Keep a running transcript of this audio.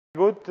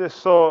Good.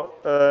 So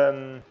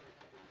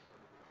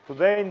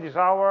today in this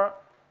hour,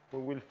 we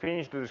will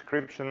finish the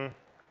description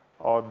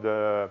of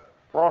the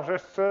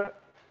process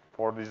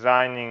for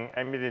designing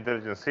ambient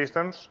intelligence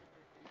systems.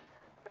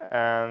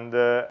 And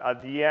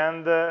at the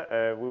end,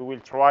 we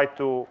will try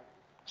to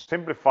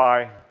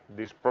simplify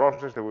this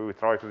process that we will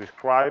try to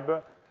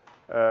describe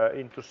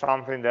into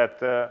something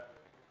that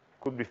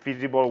could be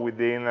feasible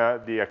within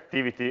the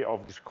activity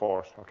of this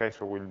course. Okay,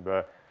 so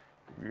we'll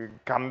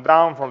come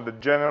down from the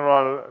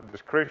general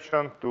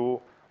description to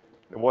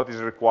what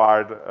is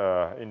required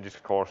in this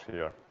course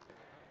here.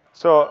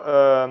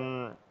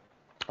 So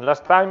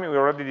last time we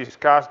already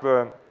discussed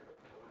the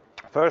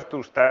first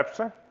two steps,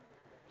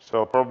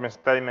 so problem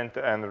statement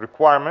and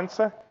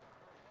requirements,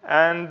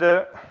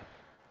 and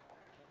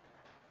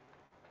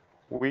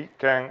we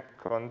can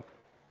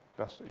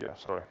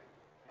sorry,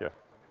 yeah,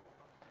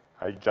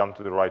 I jumped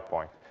to the right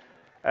point.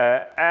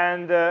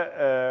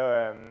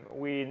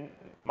 We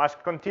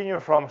must continue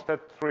from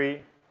step 3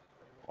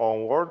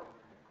 onward.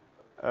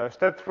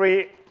 Step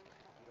 3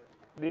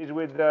 deals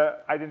with the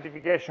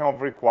identification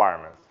of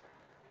requirements.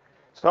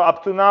 So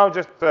up to now,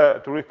 just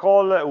to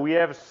recall, we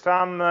have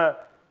some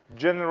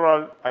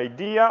general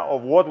idea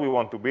of what we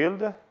want to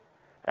build,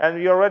 and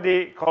we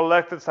already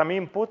collected some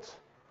inputs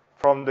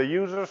from the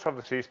users of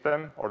the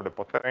system, or the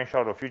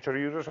potential or future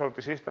users of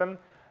the system,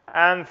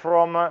 and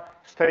from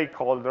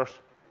stakeholders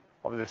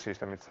of the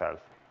system itself.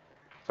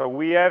 So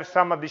we have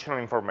some additional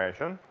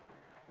information.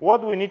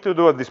 What we need to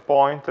do at this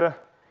point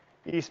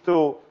is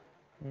to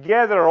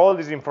gather all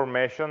this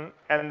information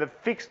and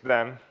fix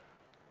them,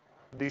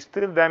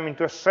 distill them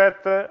into a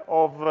set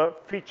of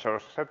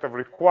features, set of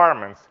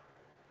requirements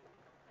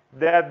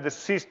that the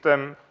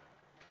system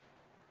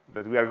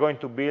that we are going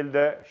to build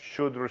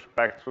should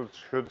respect,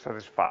 should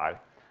satisfy.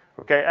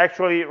 Okay,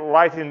 actually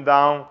writing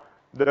down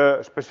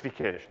the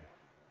specification.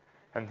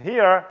 And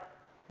here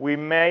we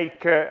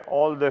make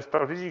all the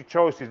strategic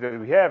choices that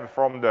we have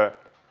from the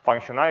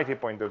functionality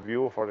point of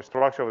view, for the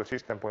structure of the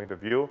system point of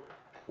view,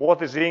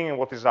 what is in and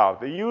what is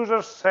out. The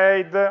user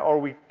said, or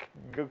we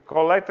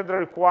collected the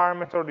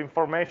requirements or the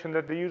information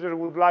that the user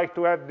would like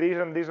to add this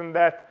and this and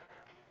that.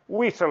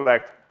 We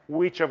select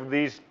which of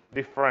these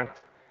different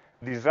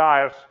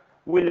desires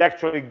will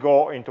actually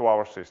go into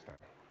our system.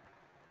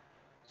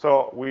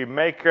 So we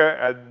make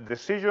a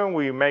decision,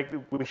 we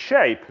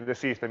shape the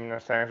system in a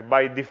sense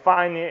by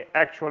defining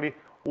actually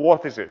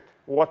what is it,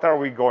 what are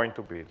we going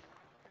to build,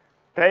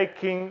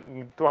 taking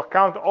into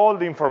account all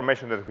the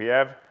information that we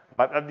have,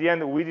 but at the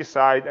end we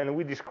decide and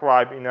we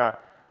describe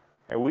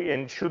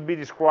and should be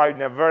described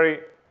in a very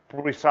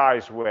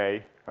precise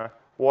way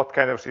what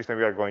kind of system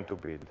we are going to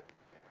build.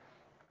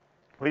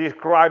 We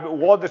describe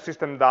what the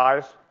system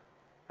does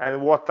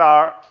and what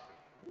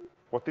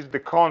is the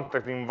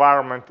context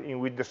environment in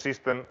which the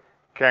system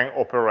can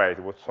operate.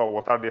 So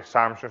what are the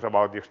assumptions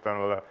about the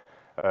external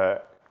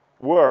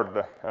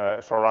world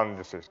surrounding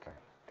the system.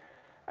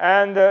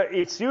 And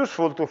it's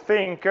useful to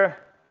think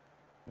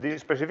the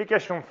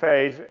specification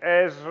phase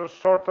as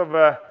sort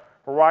of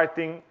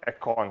writing a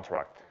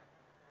contract.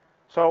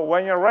 So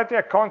when you're writing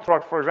a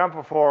contract, for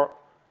example, for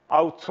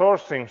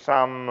outsourcing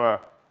some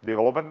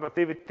development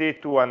activity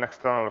to an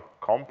external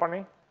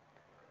company,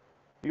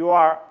 you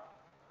are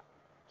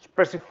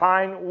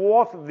specifying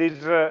what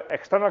this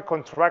external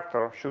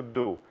contractor should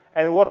do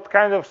and what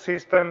kind of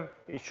system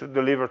it should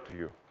deliver to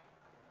you.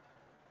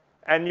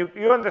 And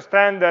you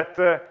understand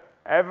that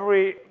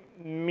every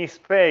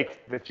mistake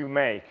that you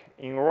make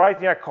in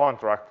writing a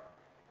contract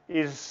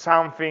is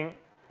something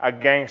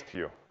against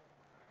you.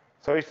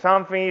 So if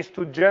something is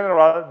too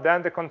general,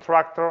 then the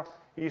contractor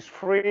is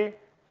free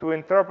to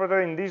interpret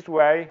it in this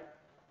way,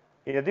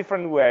 in a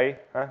different way,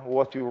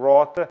 what you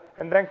wrote,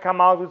 and then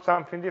come out with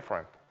something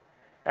different.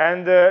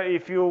 And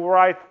if you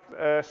write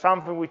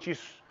something which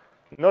is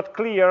not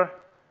clear,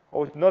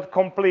 or not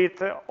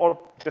complete, or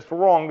just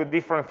wrong,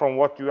 different from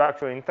what you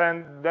actually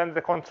intend, then the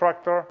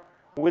contractor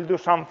will do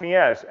something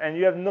else. And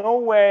you have no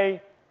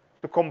way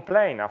to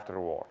complain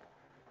afterward.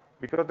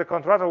 Because the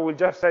contractor will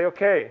just say,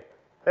 okay,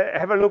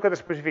 have a look at the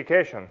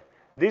specification.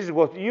 This is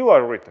what you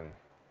have written.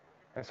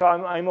 And so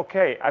I'm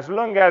okay. As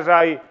long as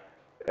I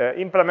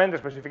implement the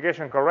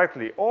specification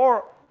correctly,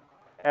 or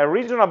a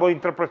reasonable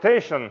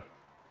interpretation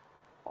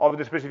of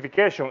the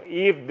specification,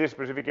 if this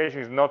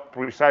specification is not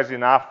precise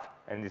enough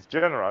and it's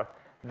general,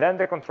 then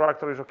the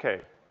contractor is okay.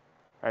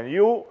 And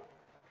you,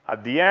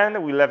 at the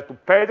end, will have to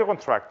pay the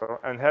contractor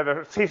and have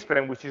a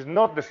system which is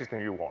not the system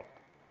you want.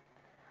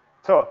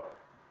 So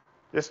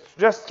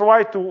just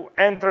try to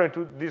enter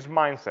into this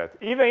mindset.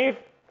 Even if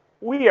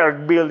we are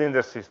building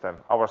the system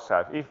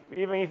ourselves,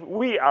 even if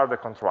we are the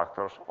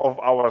contractors of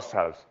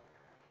ourselves,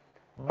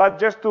 but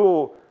just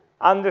to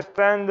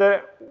understand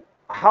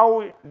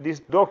how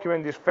this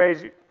document, this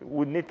phase,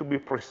 would need to be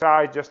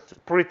precise,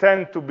 just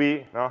pretend to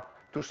be,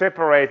 to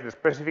separate the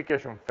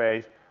specification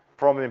phase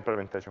from the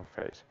implementation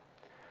phase.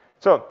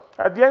 So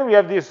at the end, we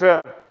have this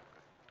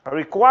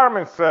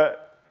requirements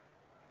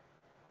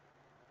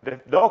the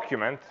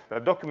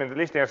document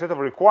listing a set of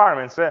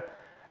requirements,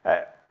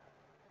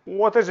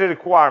 what is a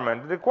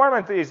requirement? The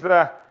requirement is,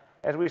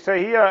 as we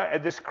say here, a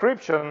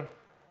description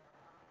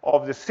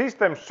of the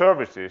system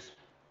services,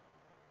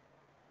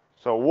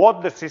 so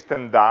what the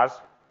system does,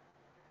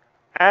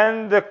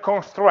 and the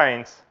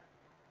constraints,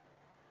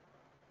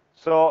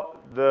 so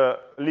the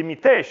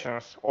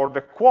limitations or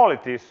the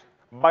qualities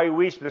by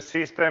which the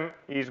system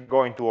is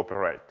going to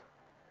operate.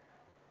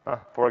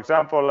 For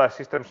example, a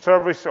system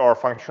service or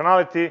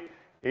functionality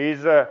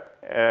is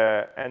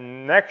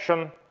an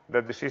action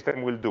that the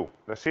system will do.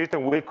 The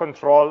system will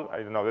control, I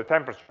don't know, the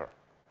temperature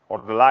or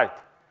the light.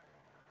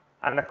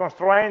 And the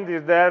constraint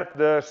is that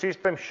the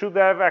system should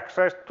have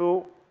access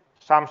to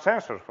some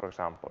sensors, for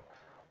example,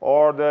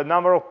 or the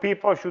number of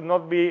people should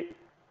not be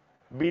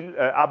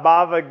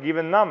above a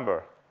given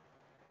number.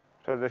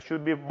 So there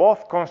should be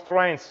both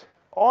constraints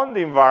on the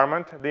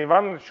environment. The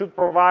environment should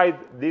provide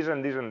this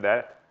and this and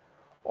that,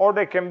 or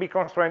they can be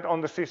constrained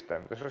on the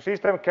system. The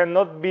system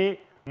cannot be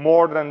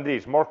more than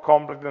this, more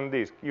complex than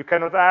this. You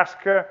cannot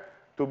ask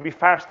to be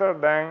faster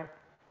than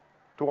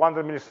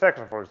 200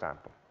 milliseconds, for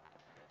example.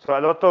 So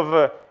a lot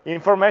of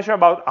information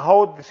about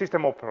how the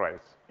system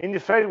operates. In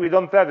this phase, we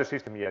don't have the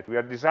system yet. We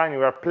are designing,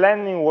 we are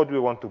planning what we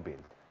want to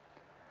build.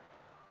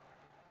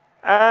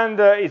 And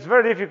it's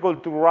very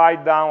difficult to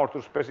write down or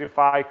to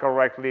specify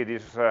correctly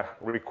these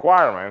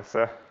requirements.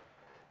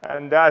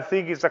 And I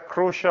think it's a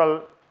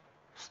crucial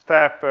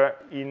step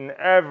in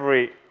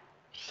every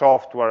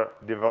software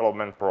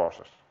development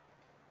process.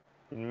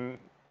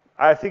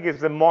 I think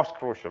it's the most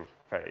crucial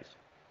phase.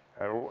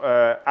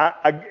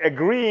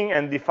 Agreeing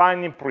and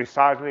defining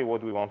precisely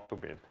what we want to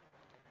build.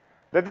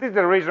 That is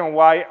the reason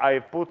why I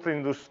put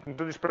into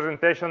this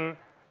presentation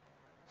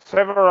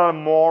several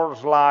more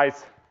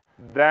slides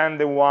than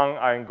the one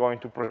I'm going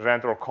to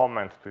present or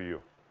comment to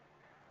you.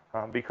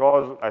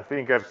 Because I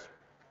think as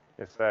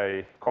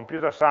a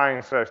computer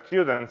science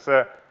students,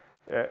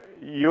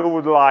 you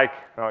would like,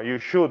 you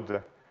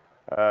should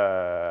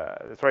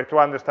try to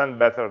understand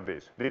better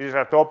this. This is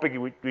a topic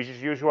which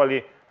is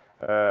usually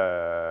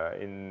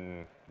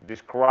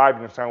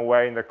described in some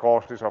way in the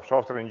courses of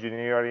software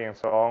engineering and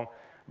so on,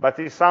 but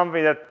it's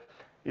something that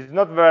is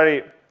not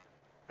very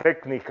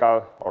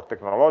technical or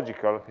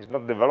technological. It's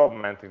not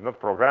development, it's not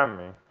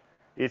programming.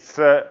 It's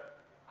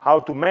how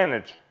to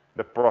manage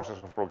the process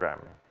of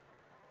programming.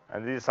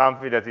 And this is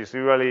something that is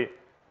really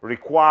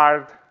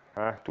required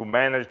to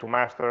manage, to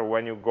master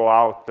when you go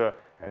out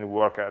and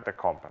work at a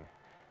company.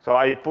 So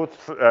I put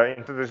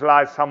into the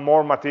slides some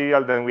more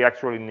material than we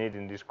actually need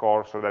in this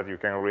course so that you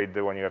can read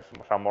when you have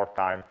some more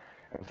time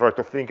and try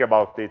to think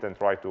about it and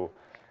try to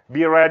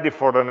be ready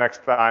for the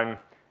next time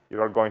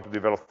you are going to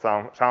develop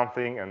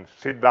something and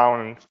sit down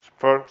and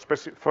first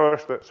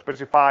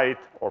specify it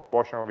or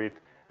portion of it,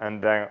 and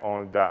then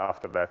only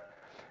after that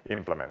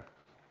implement.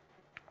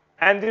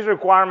 And these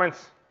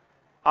requirements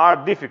are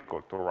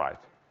difficult to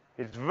write.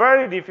 It's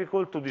very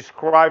difficult to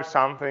describe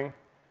something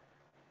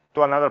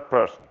to another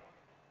person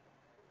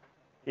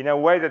in a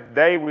way that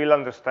they will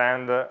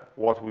understand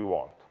what we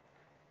want.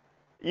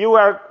 You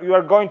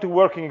are going to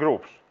work in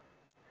groups,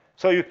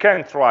 so you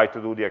can try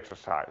to do the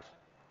exercise.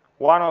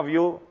 One of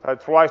you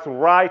tries to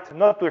write,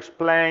 not to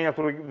explain or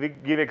to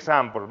give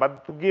examples,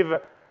 but to give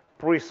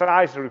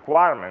precise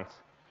requirements.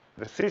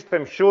 The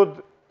system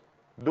should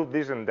do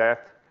this and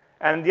that,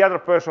 and the other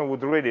person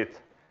would read it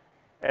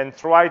and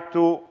try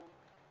to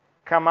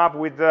come up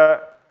with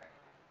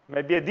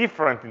maybe a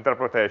different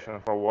interpretation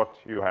for what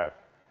you have.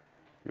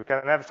 You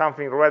can have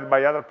something read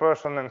by the other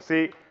person and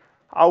see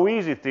how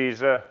easy it is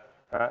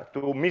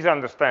to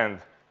misunderstand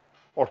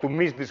or to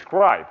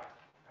misdescribe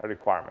a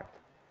requirement.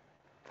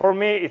 For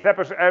me, it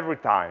happens every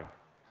time.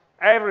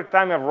 Every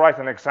time I write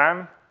an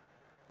exam,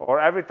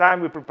 or every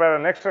time we prepare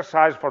an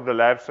exercise for the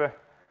labs,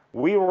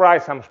 we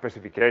write some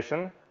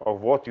specification of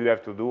what you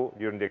have to do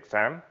during the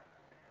exam.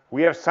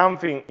 We have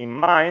something in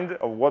mind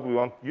of what we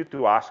want you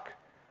to ask,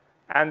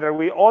 and there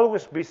will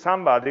always be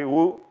somebody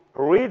who,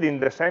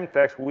 reading the same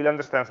text, will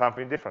understand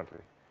something differently.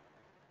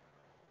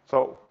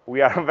 So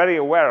we are very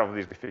aware of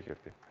this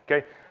difficulty.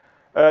 Okay?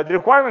 The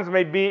requirements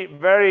may be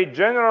very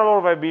general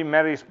or may be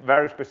very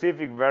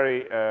specific,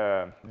 very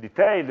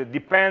detailed,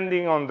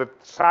 depending on the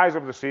size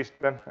of the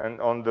system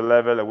and on the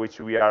level at which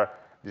we are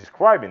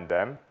describing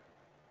them.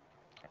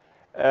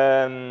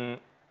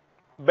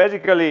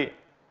 Basically,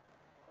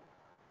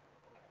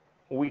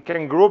 we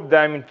can group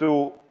them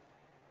into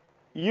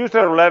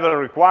user-level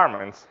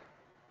requirements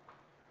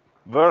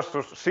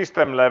versus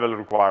system-level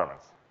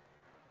requirements.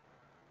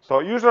 So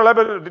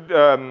user-level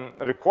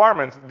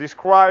requirements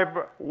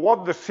describe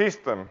what the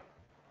system,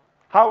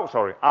 how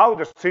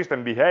the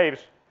system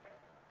behaves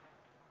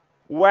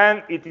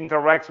when it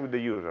interacts with the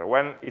user,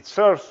 when it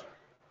serves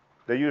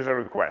the user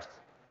request.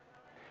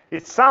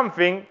 It's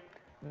something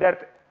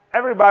that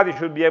everybody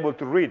should be able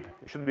to read.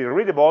 It should be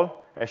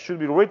readable and should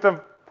be written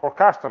for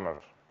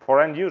customers,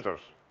 for end users.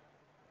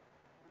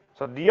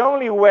 So the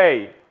only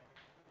way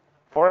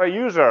for a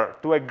user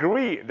to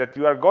agree that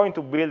you are going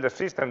to build a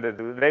system that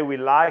they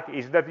will like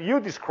is that you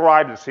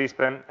describe the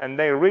system and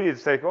they read it and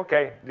say,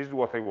 okay, this is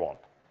what I want.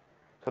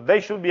 So they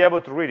should be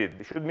able to read it.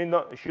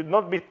 It should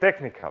not be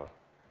technical.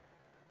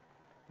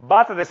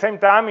 But at the same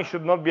time, it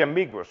should not be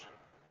ambiguous.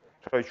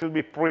 So it should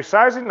be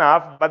precise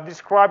enough, but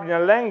described in a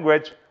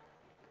language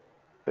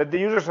that the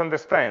users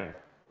understand.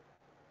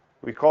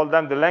 We call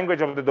them the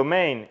language of the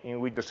domain in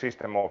which the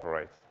system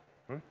operates.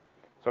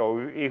 So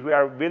if we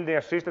are building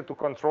a system to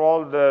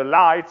control the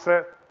lights,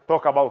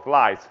 talk about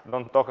lights,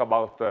 don't talk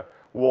about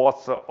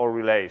watts or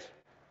relays.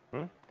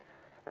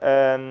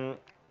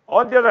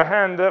 On the other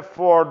hand,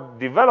 for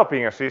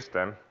developing a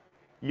system,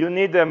 you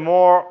need a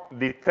more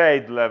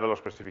detailed level of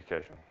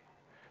specification.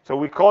 So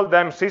we call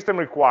them system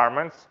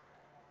requirements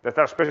that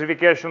are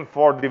specifications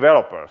for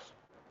developers.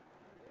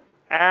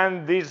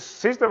 And these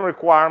system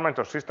requirements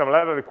or system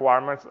level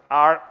requirements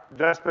are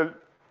just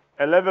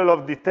a level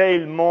of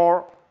detail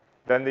more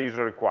than the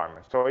user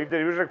requirements. So if the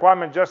user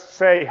requirements just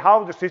say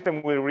how the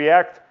system will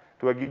react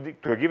to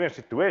a given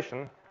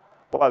situation,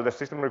 well, the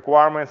system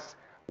requirements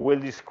will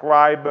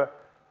describe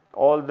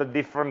all the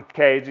different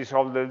cases,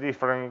 all the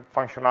different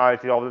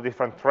functionality, all the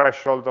different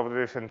thresholds of the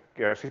different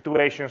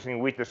situations in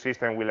which the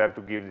system will have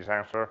to give this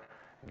answer,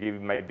 give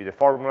maybe the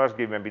formulas,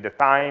 give maybe the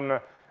time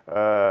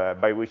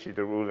by which it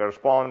will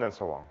respond, and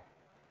so on.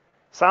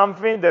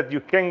 Something that you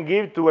can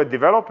give to a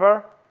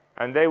developer,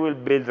 and they will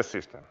build the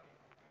system.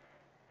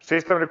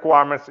 System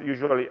requirements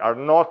usually are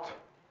not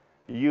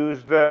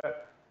used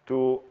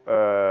to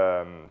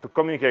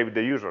communicate with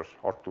the users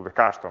or to the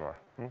customer.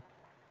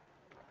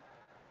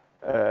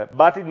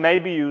 But it may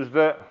be used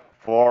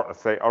for,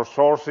 let's say,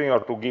 outsourcing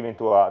or to give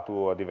to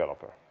a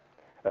developer.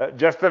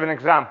 Just to have an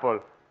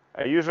example,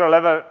 a user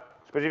level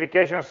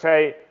specification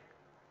say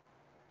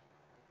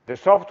the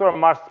software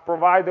must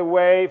provide a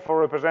way for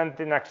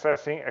representing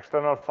accessing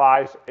external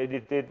files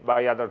edited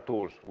by other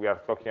tools. We are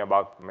talking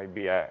about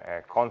maybe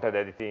a content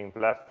editing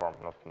platform,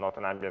 not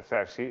an ambient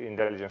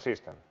intelligence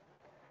system.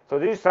 So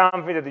this is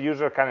something that the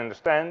user can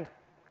understand,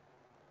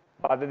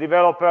 but the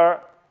developer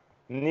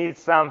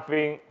needs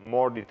something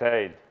more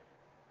detailed.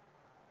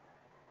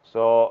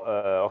 So,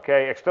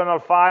 okay, external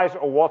files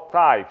or what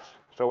types?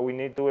 So we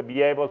need to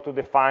be able to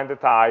define the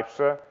types.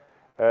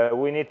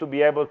 We need to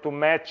be able to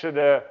match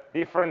the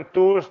different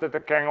tools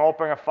that can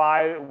open a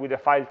file with the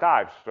file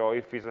types. So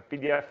if it's a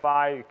PDF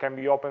file, it can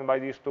be opened by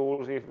these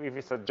tools. If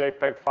it's a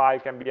JPEG file,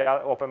 it can be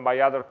opened by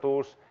other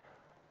tools.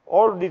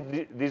 All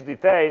these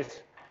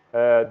details,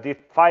 the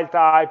file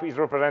type is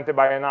represented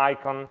by an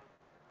icon.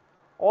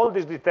 All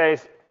these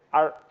details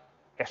are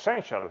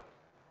essential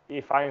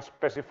if I'm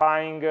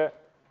specifying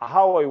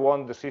how I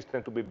want the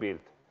system to be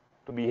built,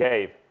 to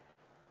behave,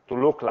 to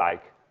look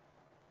like.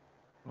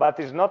 But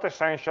it's not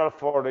essential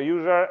for the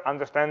user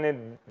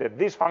understanding that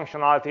this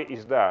functionality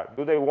is there.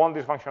 Do they want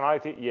this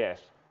functionality?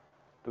 Yes.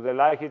 Do they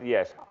like it?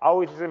 Yes.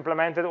 How it is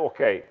implemented?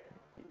 Okay.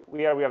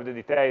 Here we have the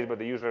details, but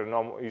the user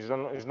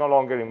is no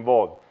longer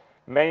involved.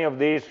 Many of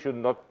these should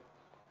not,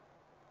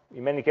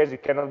 in many cases,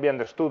 it cannot be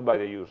understood by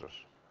the users,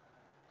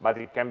 but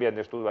it can be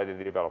understood by the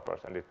developers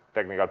and the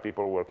technical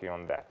people working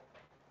on that.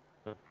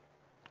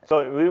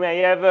 So we may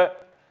have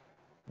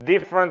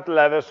different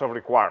levels of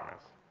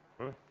requirements.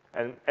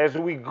 And as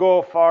we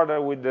go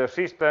further with the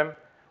system,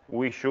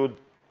 we should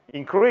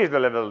increase the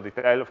level of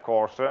detail, of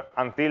course,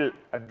 until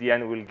at the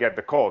end we'll get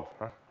the code,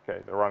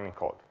 okay, the running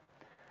code.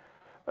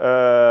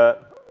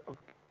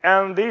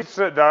 And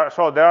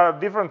so there are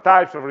different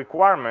types of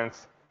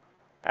requirements,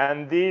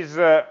 and these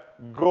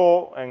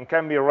go and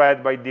can be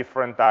read by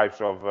different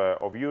types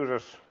of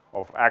users,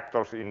 of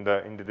actors in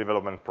the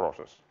development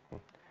process.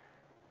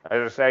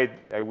 As I said,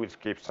 I will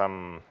skip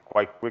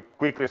quite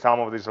quickly some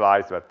of these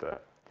slides,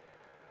 but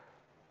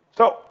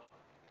so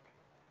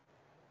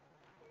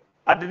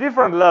at the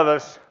different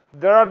levels,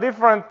 there are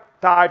different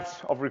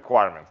types of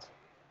requirements.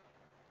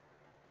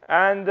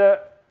 And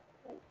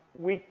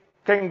we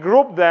can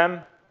group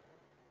them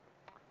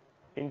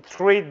in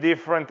three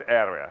different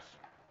areas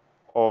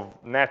of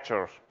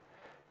nature: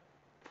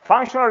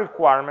 functional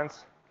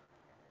requirements,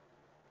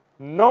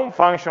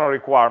 non-functional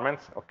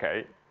requirements,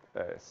 okay,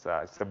 it's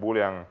a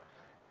Boolean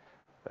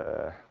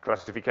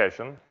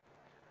classification,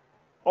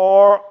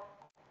 or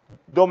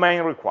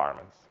domain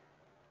requirements.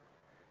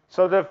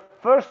 So the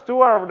first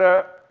two are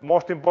the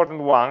most important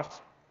ones.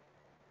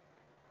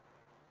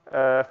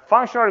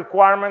 Functional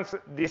requirements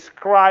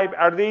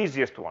are the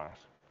easiest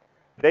ones.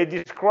 They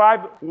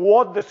describe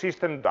what the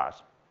system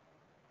does.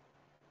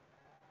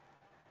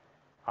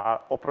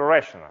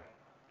 Operational.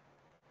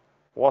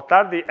 What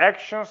are the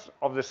actions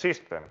of the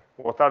system?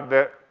 What are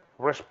the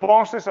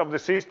responses of the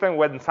system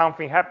when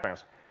something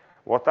happens?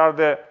 What are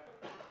the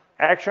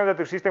actions that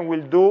the system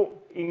will do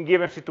in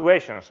given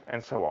situations,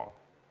 and so on.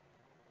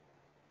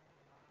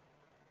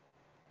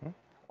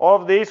 All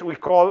of these we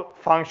call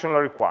functional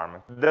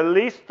requirements. The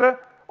list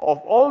of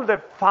all the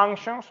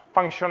functions,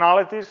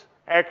 functionalities,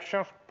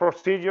 actions,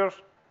 procedures,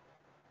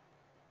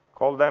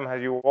 call them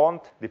as you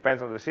want,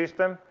 depends on the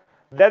system,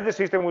 that the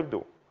system will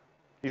do,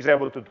 is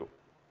able to do.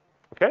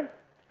 Okay?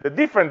 The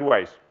different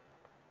ways,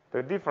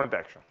 the different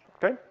actions.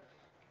 Okay?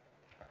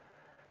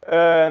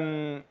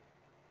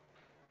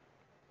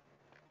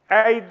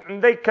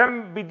 They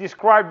can be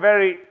described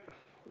very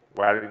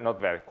well, not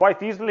very,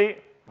 quite easily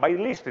by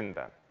listing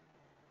them.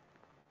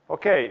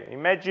 Okay,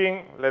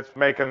 imagine, let's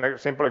make a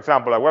simple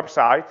example, a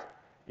website.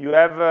 You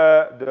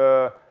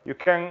have you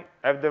can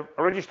have the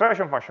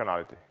registration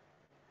functionality.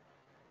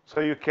 So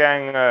you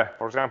can,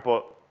 for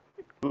example,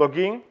 log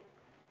in.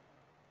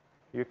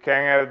 You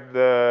can have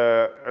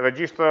the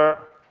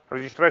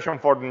registration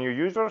for the new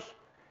users.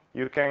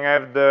 You can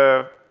have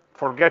the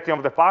forgetting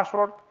of the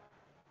password.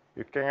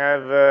 You can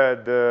have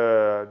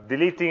the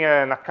deleting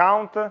an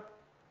account,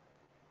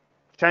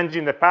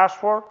 changing the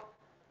password.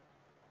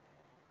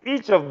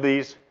 Each of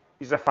these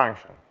is a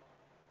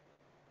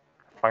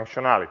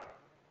functionality.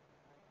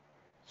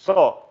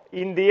 So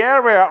in the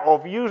area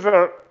of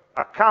user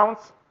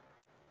accounts,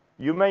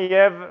 you may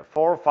have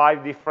 4 or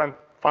 5 different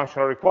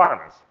functional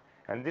requirements.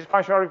 And these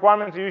functional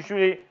requirements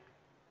usually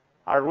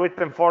are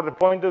written for the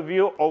point of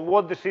view of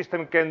what the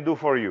system can do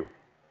for you.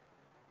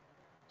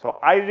 So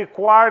I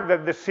require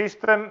that the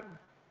system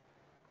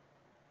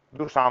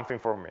do something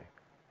for me.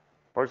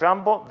 For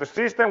example, the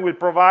system will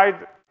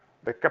provide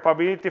the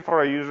capability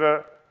for a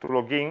user to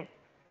log in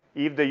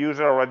if the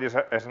user already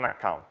has an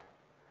account.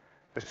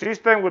 The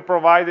system will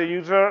provide the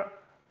user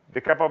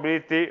the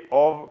capability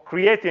of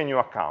creating a new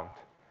account.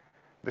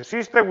 The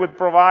system will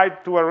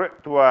provide to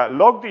a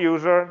logged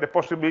user the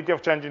possibility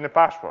of changing the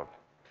password.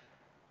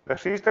 The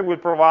system will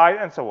provide,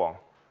 and so on,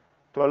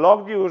 to a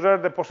logged user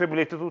the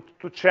possibility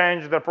to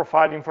change their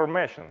profile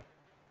information.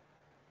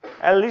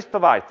 A list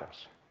of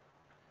items.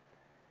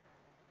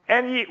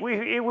 And if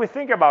we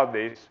think about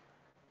this,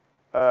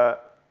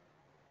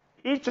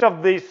 each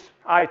of these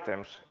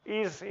items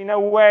is, in a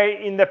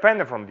way,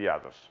 independent from the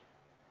others.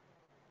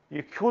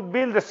 You could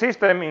build a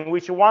system in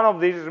which one of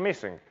these is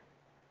missing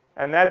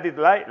and add it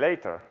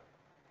later.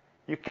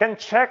 You can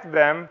check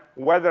them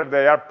whether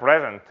they are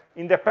present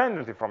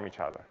independently from each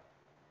other.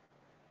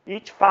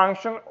 Each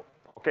function,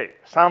 okay,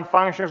 some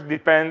functions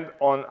depend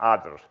on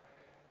others.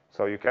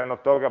 So you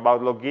cannot talk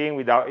about login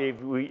without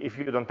if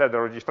you don't have the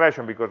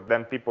registration, because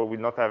then people will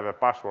not have a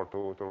password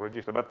to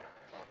register. But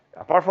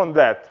apart from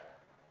that,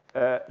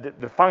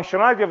 the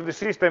functionality of the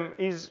system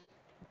is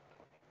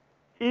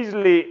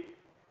easily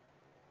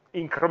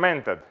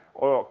incremented,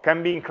 or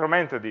can be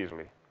incremented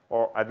easily,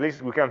 or at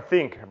least we can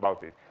think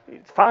about it.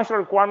 Functional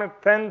requirements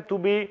tend to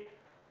be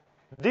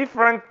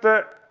different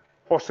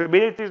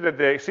possibilities that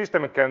the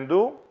system can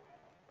do,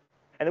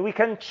 and we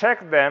can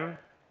check them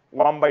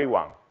one by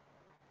one.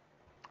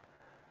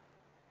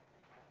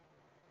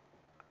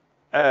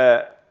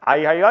 I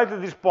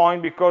highlighted this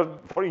point because,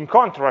 in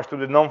contrast to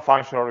the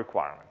non-functional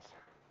requirements.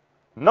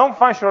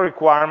 Non-functional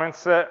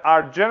requirements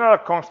are general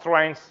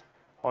constraints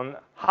on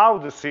how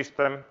the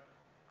system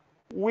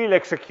will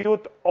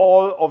execute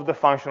all of the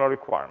functional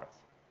requirements.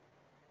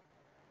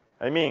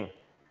 I mean,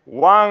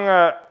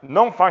 one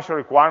non-functional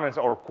requirements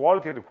or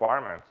quality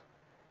requirement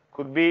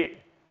could be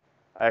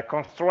a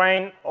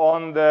constraint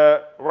on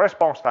the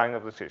response time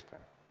of the system.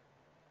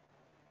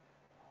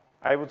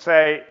 I would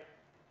say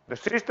the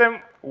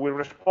system will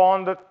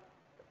respond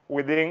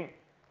within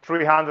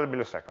 300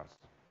 milliseconds.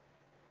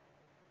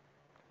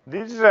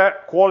 This is a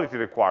quality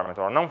requirement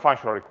or a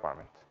non-functional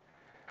requirement.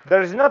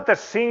 There is not a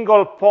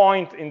single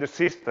point in the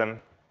system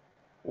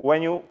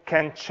when you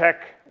can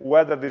check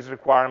whether this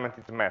requirement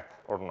is met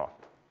or not.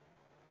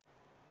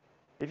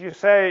 If you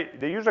say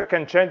the user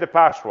can change the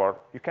password,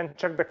 you can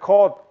check the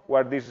code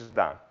where this is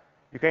done.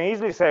 You can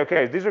easily say,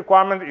 okay, this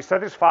requirement is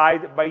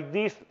satisfied by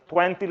these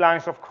 20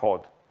 lines of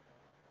code,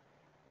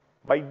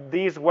 by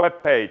this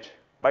web page,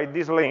 by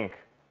this link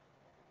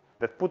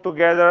that put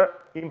together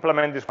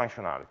implement this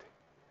functionality.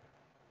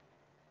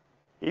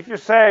 If you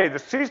say the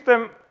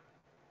system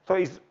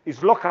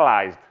is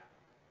localized,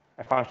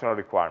 a functional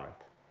requirement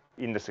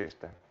in the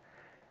system,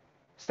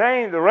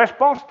 saying the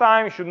response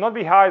time should not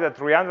be higher than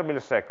 300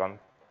 milliseconds,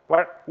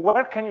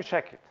 where can you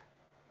check it?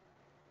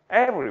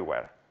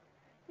 Everywhere.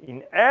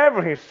 In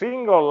every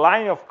single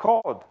line of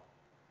code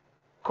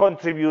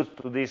contributes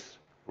to this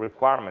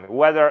requirement,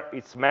 whether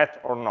it's met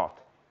or not.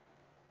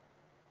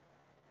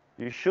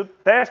 You should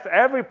test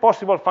every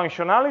possible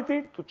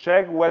functionality to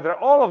check whether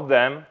all of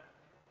them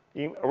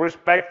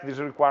respect this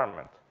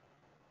requirement.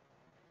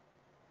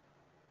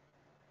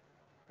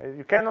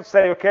 You cannot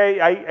say,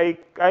 okay,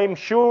 I'm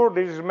sure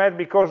this is met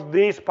because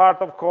this part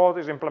of code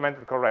is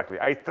implemented correctly.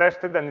 I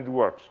tested and it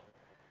works.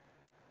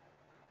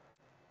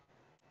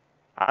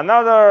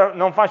 Another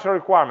non-functional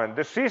requirement,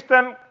 the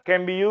system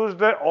can be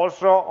used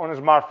also on a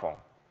smartphone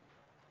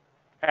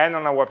and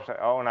on a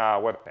website, on a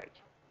web page.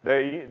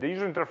 The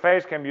user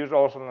interface can be used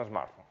also on a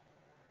smartphone.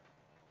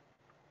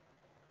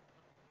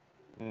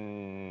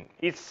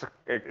 It's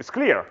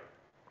clear,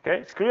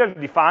 okay? It's clearly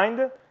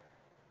defined,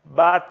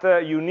 but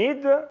you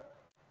need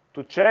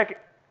to check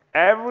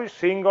every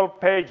single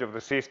page of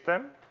the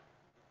system,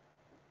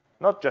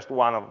 not just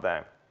one of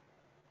them,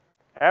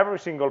 every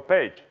single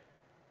page,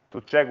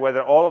 to check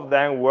whether all of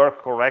them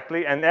work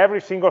correctly, and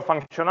every single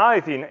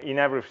functionality in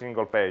every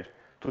single page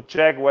to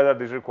check whether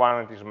this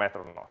requirement is met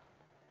or not.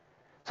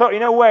 So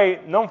in a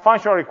way,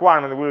 non-functional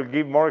requirements, we'll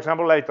give more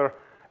example later,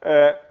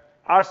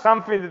 are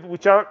something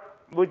which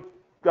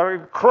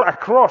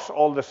across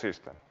all the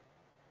system.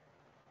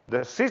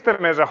 The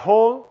system as a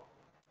whole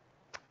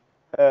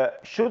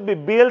should be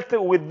built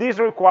with these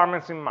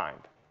requirements in mind.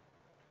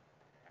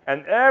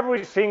 And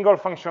every single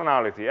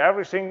functionality,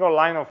 every single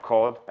line of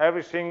code,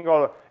 every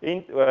single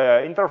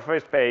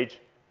interface page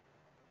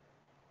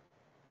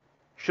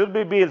should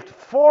be built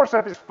for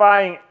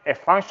satisfying a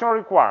functional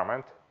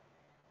requirement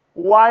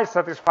while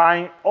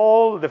satisfying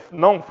all the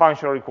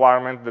non-functional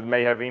requirements that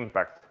may have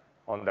impact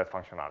on that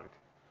functionality.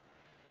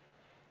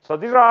 So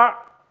these are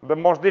the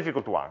most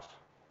difficult ones.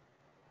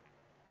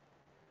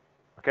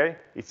 Okay?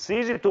 It's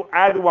easy to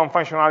add one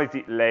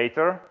functionality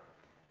later.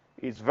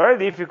 It's very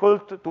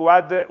difficult to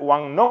add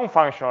one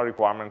non-functional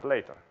requirement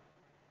later.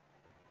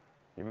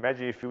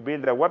 Imagine if you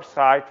build a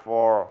website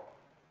for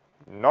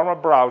normal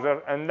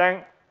browser, and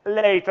then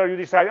later you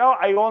decide, oh,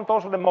 I want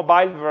also the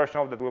mobile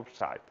version of that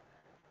website.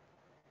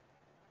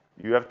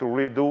 You have to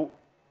redo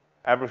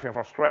everything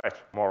from scratch,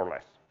 more or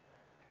less.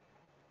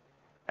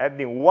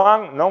 Adding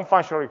one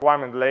non-functional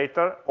requirement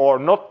later, or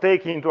not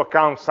taking into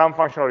account some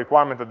functional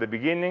requirement at the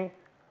beginning,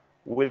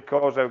 will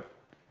cause a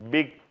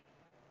big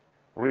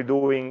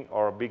redoing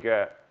or a big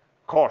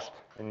cost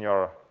in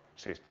your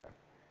system.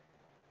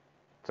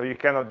 So you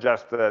cannot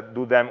just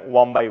do them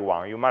one by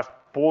one. You must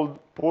pull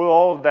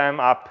all of them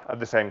up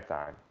at the same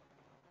time.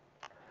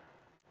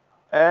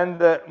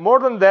 And more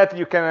than that,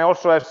 you can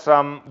also have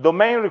some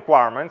domain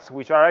requirements,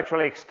 which are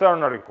actually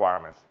external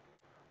requirements.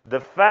 The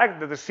fact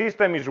that the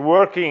system is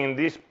working in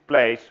this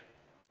place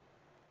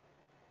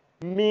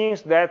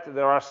means that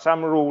there are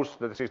some rules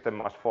that the system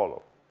must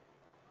follow.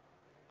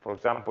 For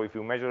example, if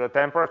you measure the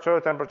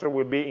temperature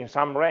will be in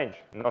some range,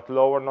 not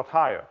lower, not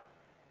higher.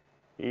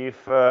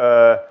 If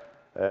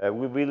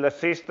we build a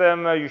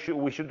system,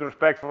 we should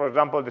respect, for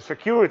example, the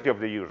security of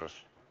the users.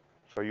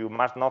 So you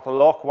must not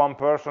lock one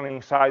person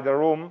inside the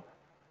room,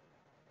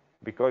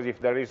 because if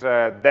there is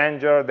a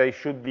danger, they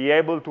should be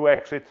able to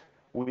exit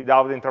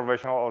without the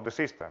intervention of the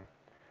system.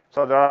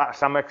 So there are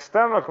some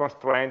external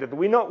constraints that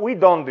we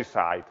don't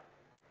decide,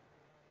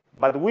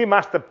 but we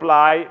must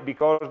apply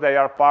because they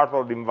are part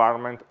of the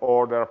environment,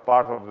 or they are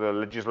part of the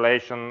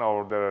legislation,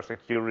 or the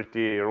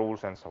security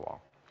rules, and so on.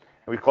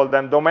 We call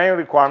them domain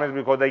requirements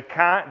because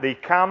they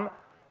come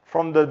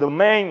from the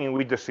domain in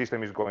which the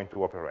system is going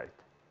to operate.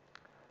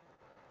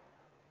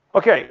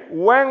 Okay,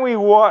 when we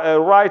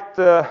write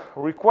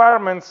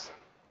requirements,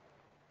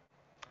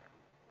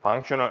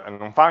 functional and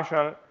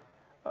non-functional,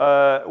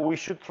 we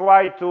should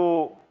try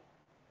to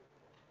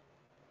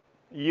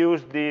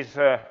use these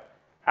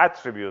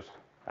attributes,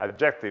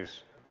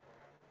 adjectives.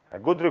 A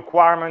good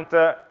requirement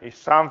is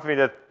something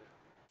that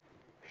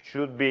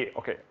should be,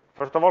 okay,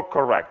 first of all,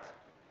 correct.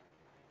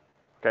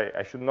 Okay,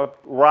 I should not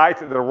write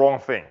the wrong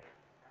thing.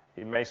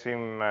 It may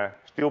seem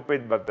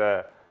stupid, but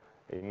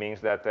it means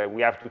that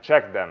we have to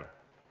check them.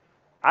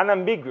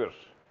 Unambiguous.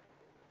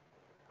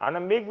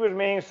 Unambiguous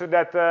means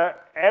that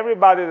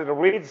everybody that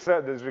reads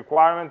this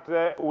requirement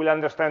will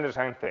understand the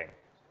same thing.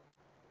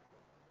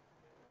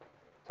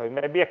 So it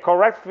may be a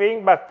correct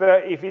thing, but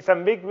if it's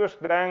ambiguous,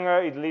 then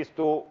it leads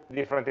to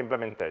different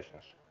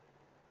implementations.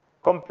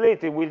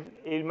 Complete,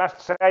 it must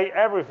say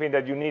everything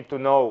that you need to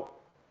know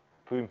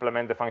to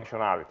implement the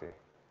functionality.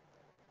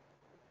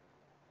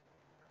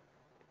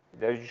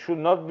 There should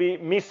not be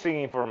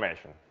missing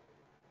information.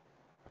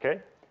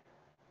 Okay?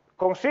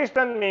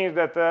 Consistent means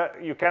that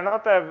you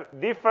cannot have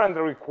different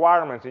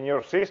requirements in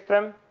your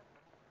system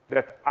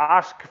that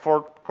ask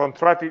for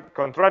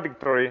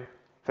contradictory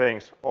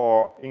things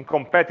or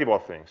incompatible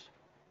things.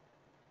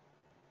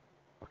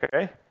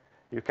 Okay?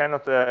 You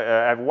cannot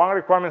have one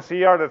requirement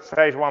here that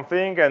says one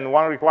thing and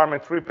one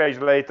requirement 3 pages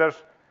later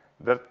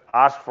that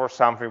asks for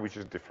something which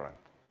is different.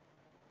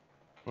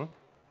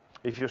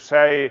 If you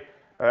say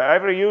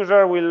every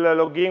user will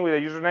log in with a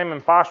username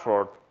and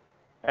password,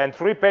 and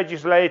 3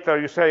 pages later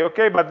you say,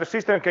 okay, but the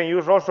system can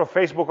use also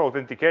Facebook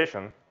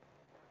authentication,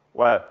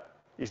 well,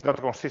 it's not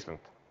consistent.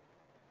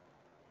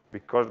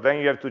 Because then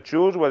you have to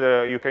choose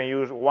whether you can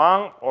use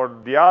one or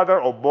the other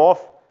or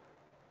both,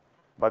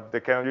 but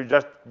you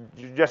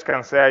just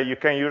can say you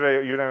can use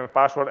a username and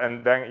password,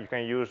 and then you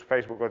can use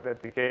Facebook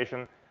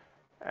authentication,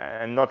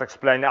 and not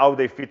explain how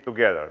they fit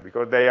together,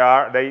 because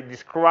they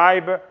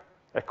describe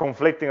a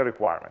conflicting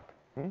requirement.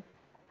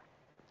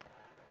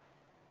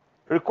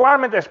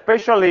 Requirement,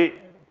 especially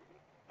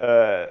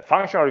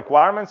functional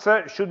requirements,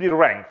 should be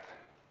ranked.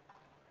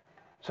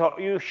 So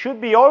you should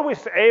be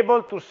always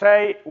able to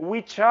say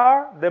which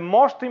are the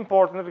most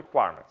important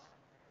requirements.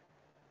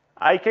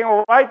 I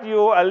can write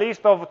you a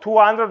list of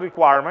 200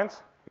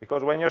 requirements,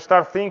 because when you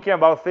start thinking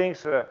about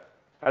things, a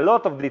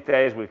lot of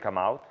details will come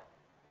out.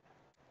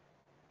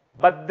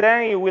 But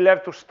then you will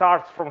have to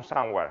start from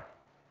somewhere.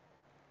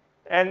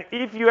 And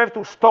if you have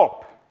to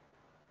stop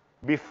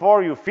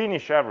before you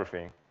finish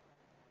everything,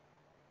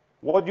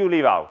 what do you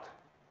leave out?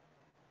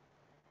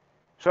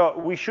 So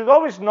we should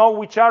always know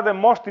which are the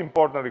most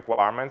important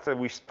requirements, and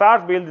we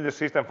start building the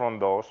system from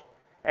those.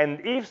 And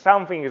if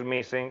something is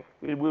missing,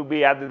 it will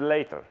be added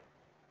later.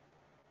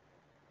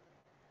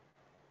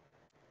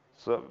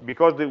 So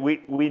because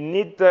we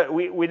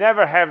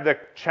never have the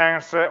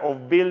chance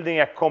of building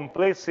a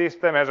complete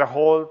system as a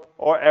whole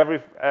or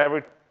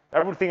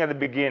everything at the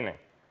beginning.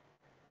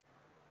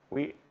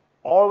 We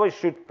always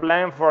should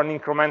plan for an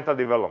incremental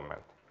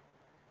development.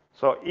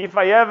 So if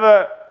I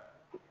have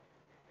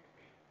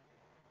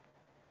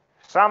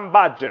some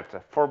budget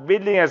for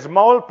building a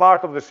small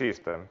part of the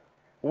system,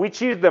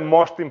 which is the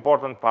most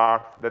important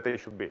part that I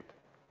should build?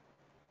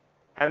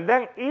 And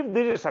then if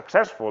this is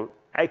successful,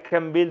 I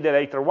can build the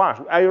later ones.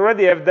 I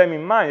already have them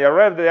in mind. I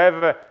already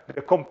have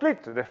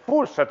the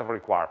full set of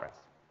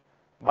requirements.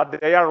 But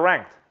they are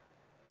ranked,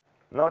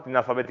 not in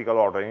alphabetical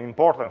order, in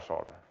importance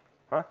order.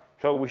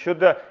 So we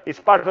should, it's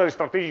part of the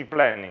strategic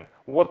planning.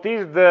 What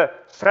is the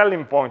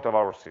selling point of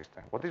our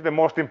system? What is the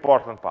most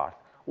important part?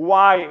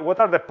 Why? What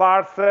are the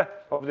parts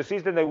of the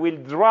system that will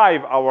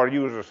drive our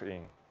users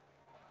in?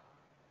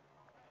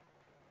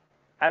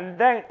 And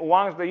then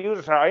once the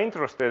users are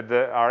interested,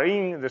 are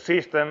in the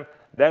system,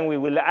 then we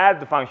will add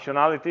the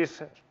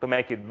functionalities to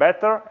make it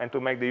better and to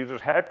make the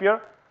users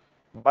happier.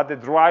 But the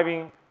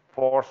driving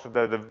force,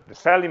 the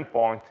selling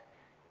point,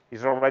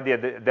 is already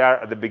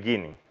there at the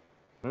beginning.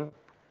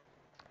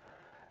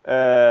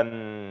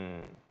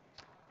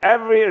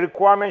 Every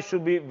requirement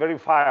should be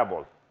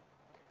verifiable.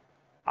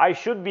 I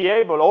should be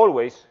able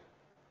always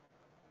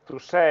to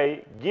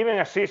say, given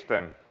a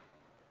system,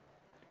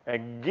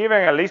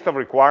 given a list of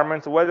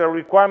requirements, whether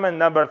requirement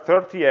number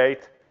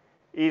 38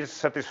 is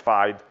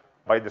satisfied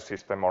by the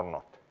system or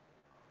not.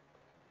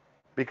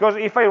 Because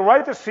if I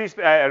write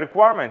a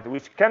requirement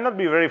which cannot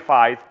be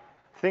verified,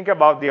 think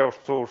about the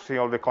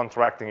outsourcing or the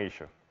contracting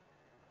issue.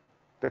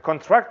 The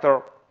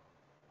contractor,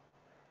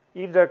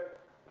 if the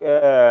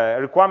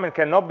requirement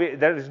cannot be,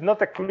 there is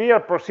not a clear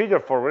procedure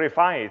for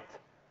verifying it,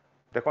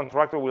 the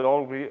contractor will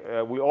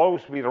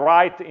always be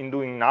right in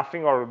doing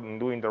nothing or in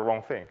doing the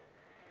wrong thing.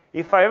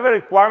 If I have a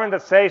requirement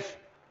that says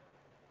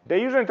the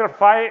user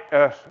interface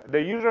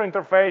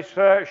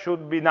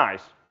should be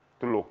nice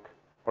to look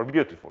or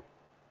beautiful,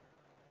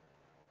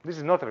 this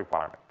is not a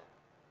requirement.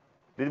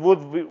 It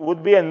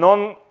would be a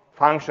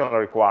non-functional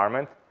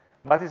requirement,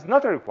 but it's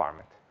not a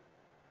requirement.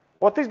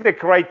 What is the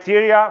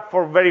criteria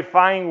for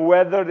verifying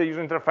whether the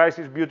user interface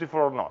is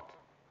beautiful or not?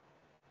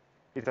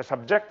 It's a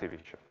subjective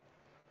issue.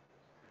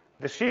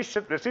 The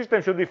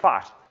system should be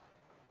fast.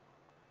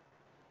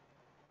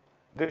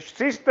 The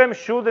system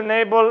should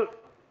enable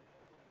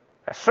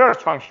a search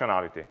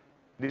functionality.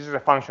 This is a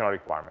functional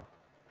requirement.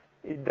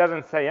 It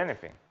doesn't say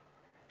anything.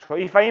 So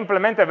if I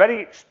implement a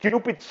very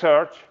stupid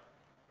search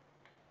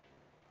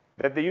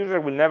that the user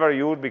will never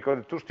use because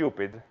it's too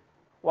stupid,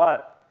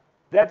 well,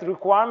 that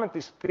requirement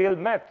is still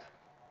met.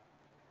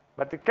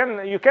 But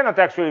you cannot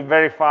actually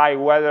verify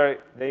whether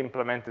they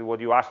implemented what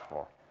you asked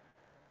for.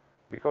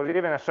 Because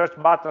even a search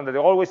button that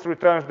always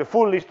returns the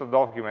full list of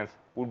documents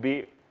would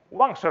be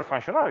one search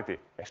functionality.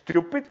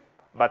 Stupid,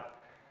 but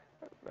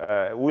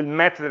will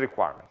match the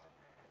requirement.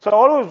 So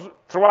always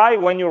try,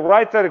 when you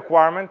write a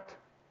requirement,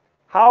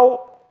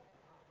 how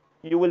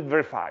you will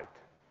verify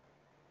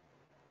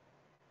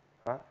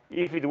it.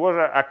 If it was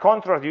a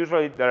contract,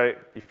 usually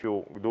if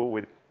you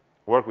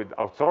work with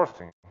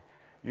outsourcing,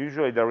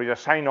 usually there is a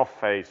sign-off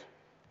phase.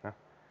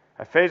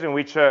 A phase in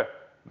which the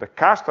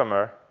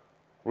customer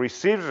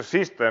receives the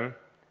system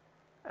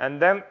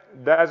and then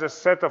does a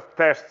set of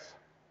tests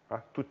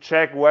to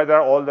check whether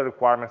all the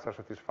requirements are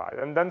satisfied,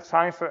 and then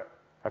signs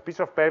a piece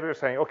of paper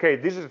saying, okay,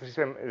 this is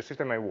the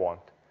system I want.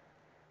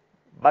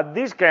 But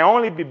this can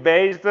only be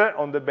based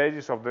on the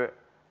basis of the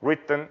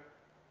written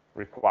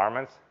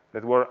requirements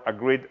that were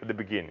agreed at the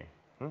beginning.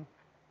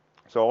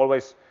 So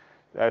always,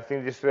 I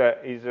think this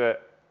is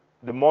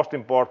the most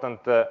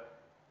important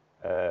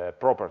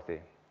property,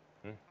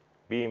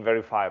 being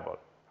verifiable.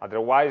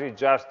 Otherwise, it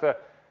just,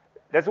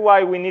 that's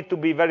why we need to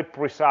be very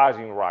precise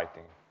in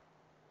writing.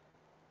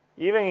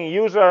 Even in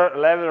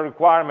user-level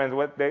requirements,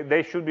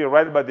 they should be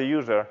read by the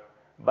user,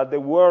 but the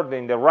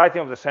wording, the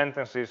writing of the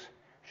sentences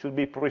should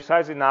be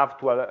precise enough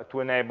to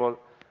enable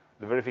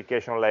the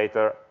verification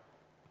later,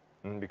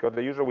 because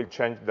the user will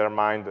change their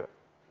mind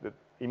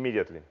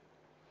immediately.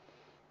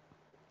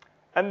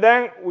 And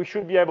then we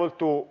should be able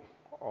to,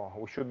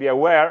 we should be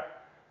aware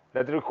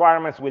that the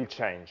requirements will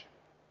change.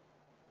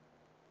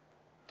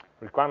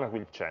 Requirements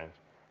will change.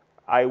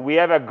 We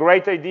have a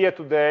great idea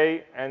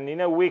today, and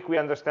in a week we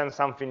understand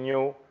something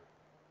new.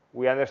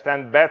 We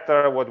understand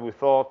better what we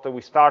thought, we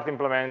start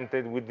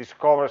implementing, we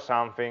discover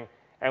something,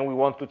 and we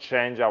want to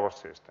change our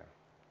system.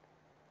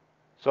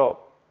 So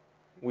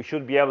we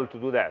should be able to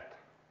do that.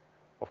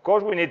 Of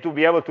course, we need to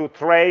be able to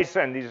trace,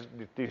 and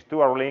these two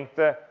are linked,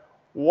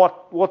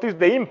 what is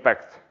the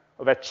impact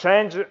of a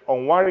change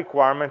on one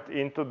requirement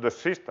into the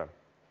system.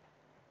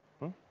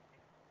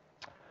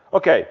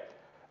 Okay,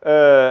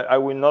 I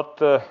will not,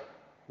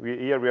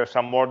 here we have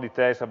some more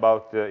details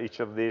about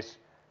each of these,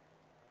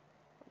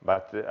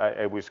 but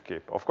I will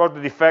skip. Of course,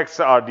 the defects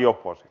are the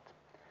opposite.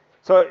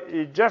 So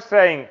just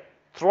saying,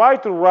 try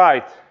to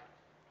write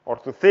or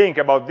to think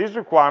about these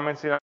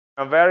requirements in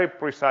a very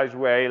precise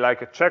way,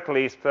 like a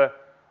checklist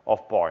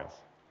of points.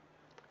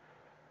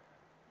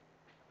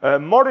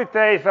 More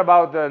details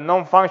about the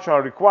non-functional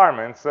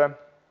requirements.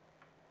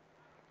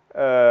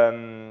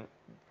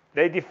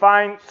 They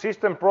define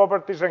system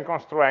properties and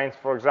constraints,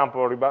 for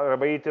example,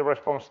 reliability,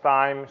 response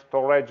time,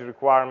 storage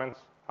requirements,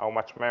 how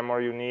much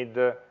memory you need,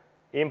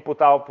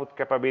 input-output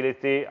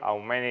capability, how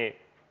many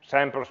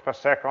samples per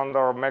second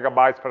or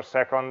megabytes per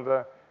second,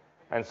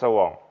 and so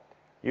on.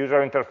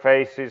 User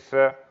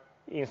interfaces,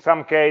 in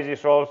some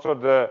cases also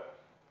the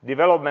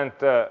development,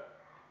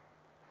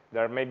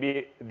 there may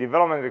be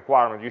development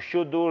requirements. You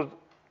should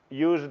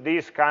use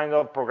this kind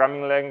of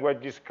programming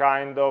language, this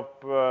kind of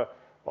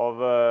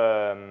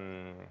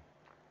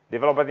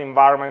development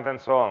environment, and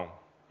so on.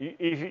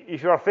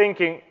 If you are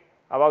thinking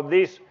about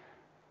this,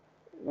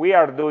 we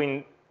are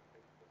doing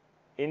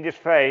in this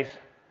phase,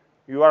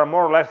 you are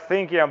more or less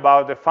thinking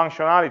about the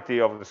functionality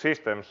of the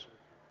systems,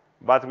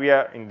 but we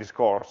are in this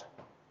course.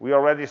 We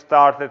already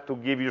started to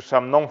give you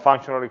some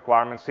non-functional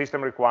requirements,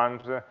 system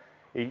requirements.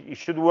 You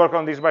should work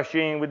on this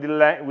machine with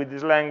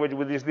this language,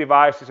 with these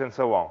devices, and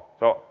so on.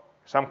 So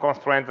some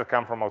constraints that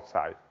come from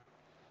outside.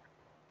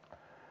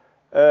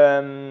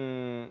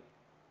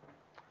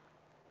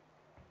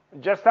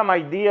 Just some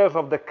ideas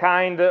of the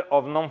kind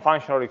of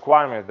non-functional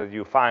requirements that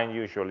you find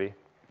usually.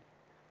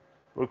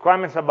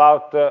 Requirements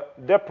about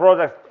the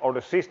product or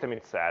the system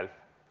itself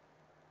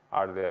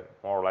are the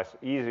more or less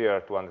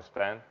easier to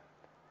understand.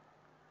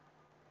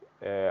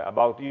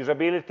 About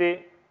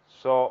usability,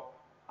 so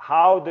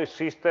how the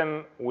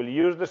system will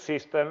use the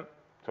system,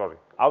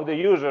 how the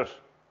users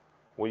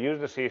will use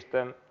the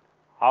system,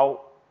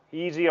 how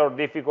easy or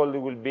difficult it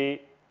will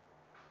be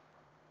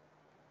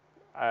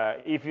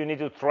if you need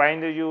to train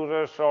the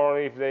users or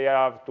if they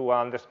have to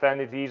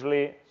understand it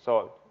easily.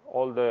 So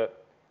all the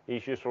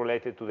issues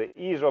related to the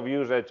ease of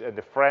usage and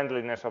the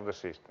friendliness of the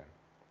system.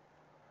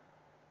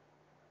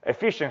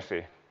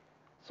 Efficiency.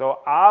 So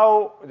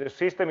how the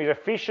system is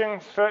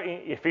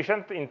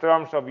efficient in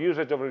terms of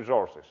usage of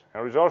resources.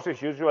 And resources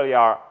usually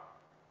are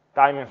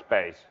time and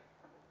space.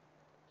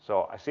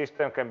 So a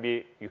system can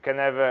be, you can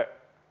have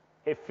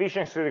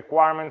efficiency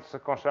requirements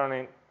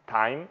concerning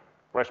time,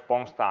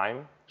 response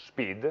time,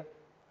 speed,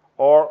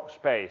 or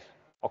space,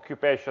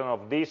 occupation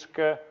of disk,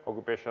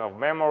 occupation of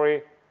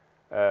memory,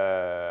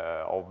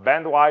 of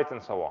bandwidth,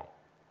 and so on.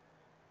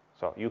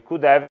 So you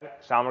could have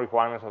some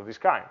requirements of this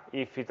kind.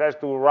 If it has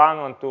to run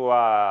onto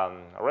a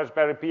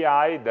Raspberry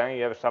Pi, then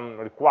you have some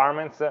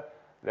requirements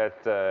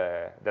that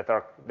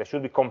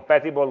should be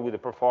compatible with the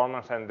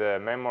performance and the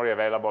memory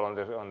available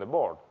on the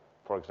board,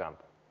 for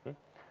example,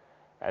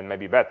 and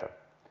maybe better.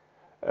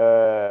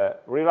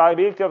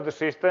 Reliability of the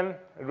system.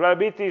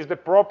 Reliability is the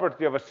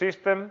property of a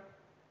system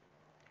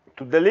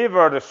to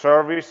deliver the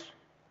service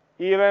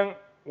even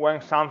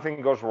when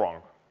something goes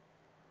wrong,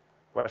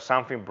 when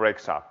something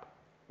breaks up,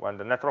 when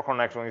the network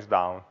connection is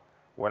down,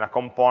 when a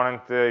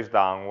component is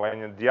down,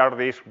 when the hard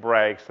disk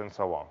breaks, and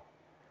so on.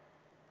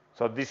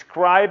 So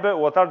describe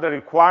what are the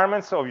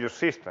requirements of your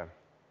system.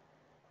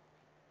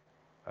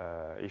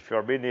 If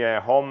you're building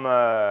a home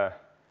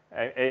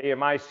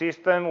AMI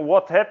system,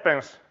 what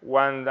happens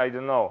when, I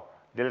don't know,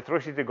 the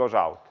electricity goes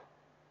out?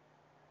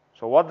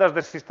 So what does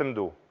the system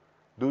do?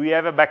 Do we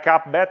have a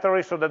backup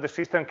battery so that the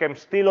system can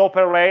still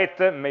operate,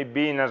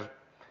 maybe in a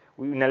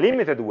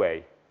limited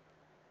way?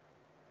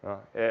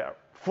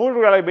 Full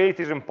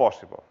reliability is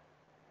impossible.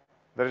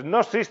 There is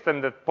no system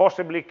that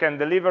possibly can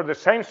deliver the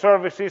same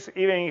services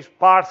even if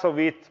parts of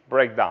it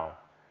break down.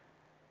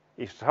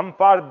 If some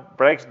part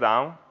breaks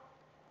down,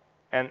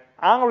 an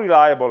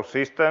unreliable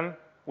system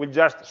will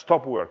just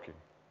stop working.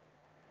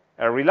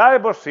 A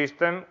reliable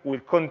system will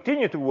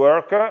continue to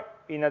work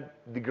in a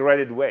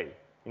degraded way,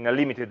 in a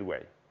limited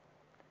way.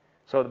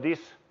 So this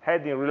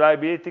heading,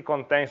 reliability,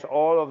 contains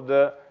all of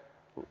the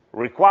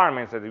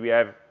requirements that we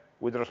have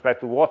with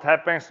respect to what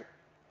happens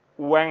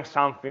when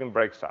something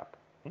breaks up.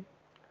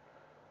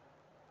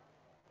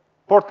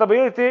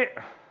 Portability,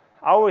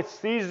 how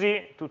it's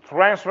easy to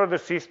transfer the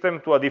system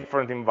to a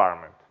different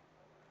environment.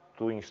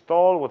 To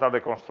install, what are the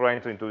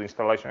constraints into the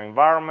installation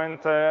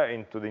environment,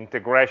 into the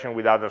integration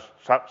with other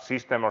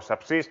system or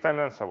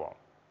subsystems, and so on.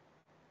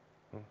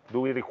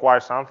 Do we require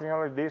something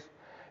like this?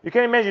 You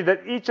can imagine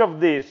that each of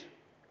these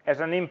has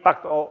an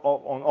impact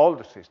on all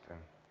the system.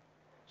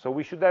 So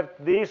we should have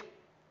this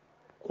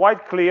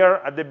quite clear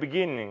at the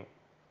beginning.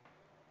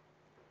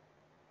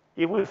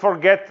 If we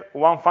forget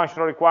one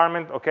functional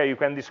requirement, okay, you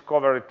can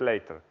discover it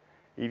later.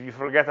 If you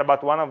forget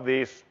about one of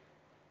these,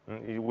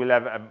 it will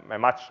have a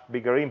much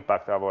bigger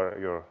impact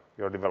over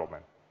your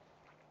development.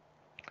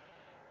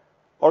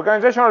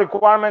 Organizational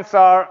requirements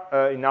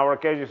are, in our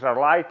cases, are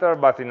lighter,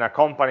 but in a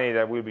company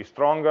that will be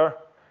stronger.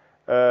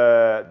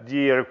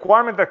 The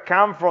requirements that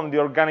come from the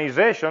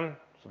organization,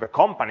 so the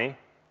company,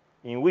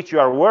 in which you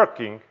are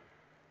working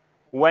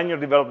when you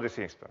develop the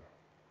system.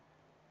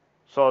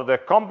 So the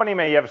company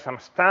may have some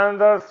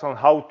standards on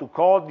how to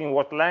code, in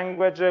what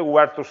language,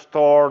 where to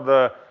store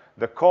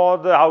the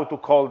code, how to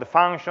call the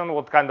function,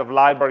 what kind of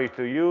library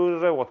to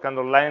use, what kind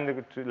of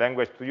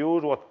language to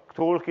use, what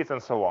toolkits,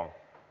 and so on.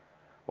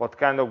 What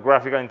kind of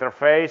graphical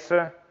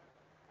interface,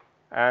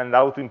 and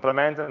how to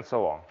implement, and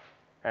so on.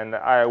 and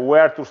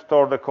where to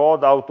store the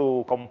code, how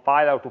to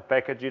compile, how to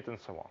package it, and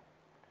so on.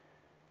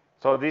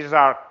 So these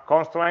are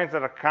constraints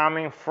that are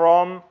coming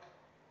from,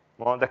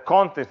 well, the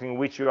context in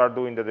which you are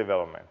doing the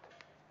development.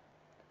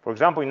 For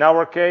example, in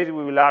our case,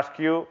 we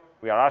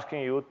are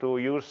asking you to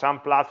use some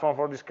platform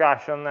for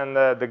discussion and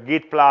the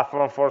Git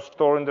platform for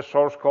storing the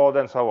source code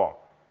and so on.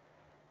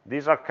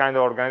 These are kind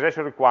of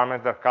organizational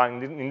requirements that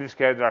in this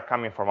case, they are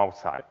coming from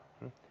outside.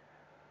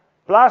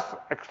 Plus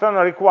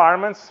external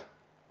requirements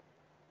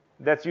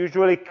that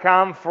usually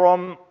come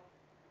from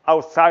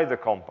outside the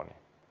company,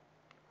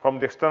 from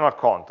the external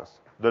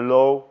context, the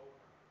law,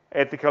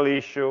 ethical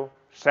issue,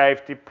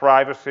 safety,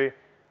 privacy.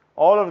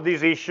 All of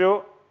these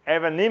issues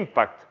have an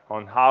impact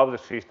on how the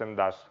system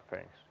does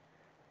things.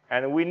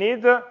 And we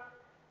need to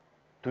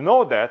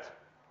know that,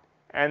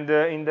 and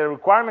in the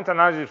requirement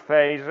analysis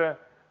phase,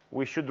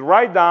 we should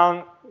write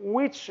down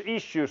which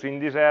issues in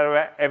this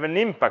area have an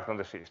impact on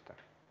the system.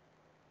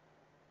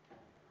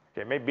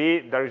 Okay,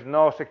 maybe there is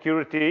no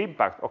security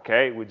impact.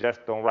 Okay, we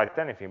just don't write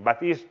anything.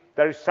 But if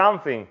there is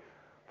something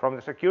from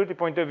the security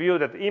point of view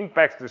that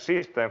impacts the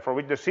system, for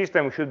which the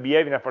system should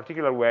behave in a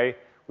particular way,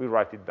 we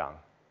write it down.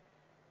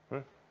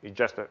 It's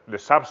just the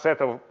subset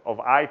of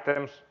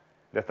items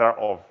that are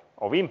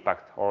of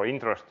impact or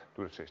interest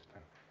to the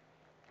system.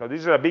 So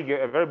this is a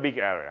very big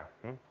area.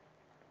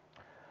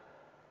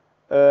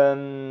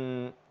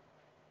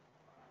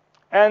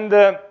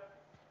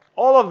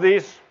 All of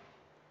this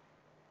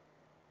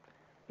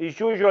is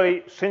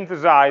usually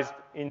synthesized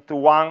into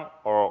one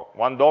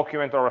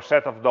document or a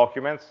set of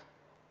documents.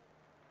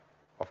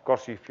 Of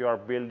course, if you are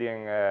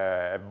building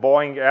a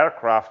Boeing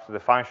aircraft, the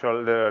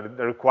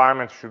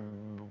requirements should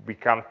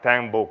become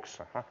 10 books,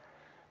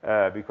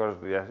 because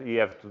you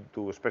have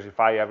to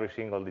specify every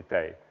single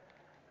detail.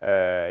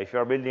 If you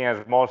are building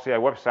a small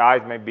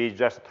website, maybe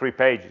just 3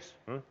 pages,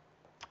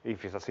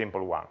 if it's a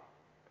simple one.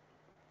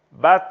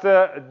 But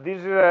this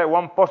is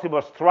one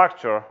possible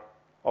structure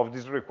of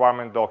this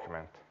requirement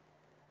document.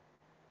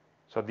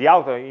 So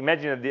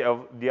imagine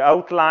the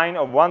outline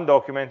of one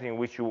document in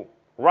which you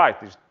write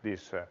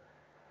this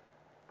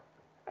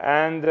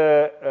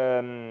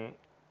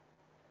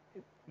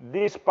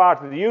this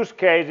part, the use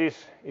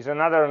cases, is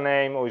another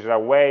name or is a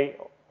way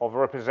of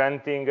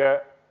representing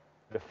the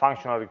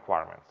functional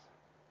requirements.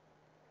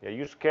 The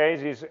use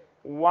case is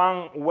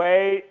one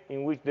way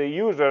in which the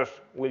users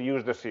will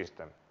use the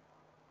system.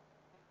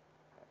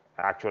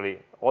 Actually,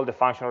 all the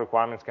functional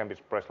requirements can be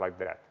expressed like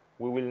that.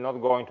 We will not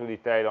go into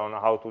detail on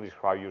how to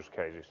describe use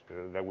cases.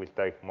 That will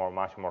take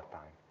much more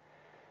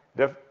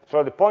time.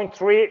 So the point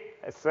 3,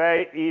 let's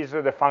say, is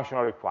the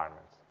functional requirements.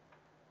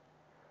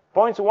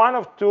 Points 1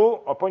 of 2,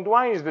 or point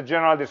 1 is the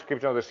general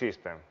description of the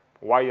system.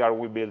 Why are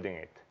we building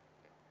it?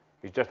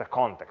 It's just a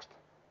context.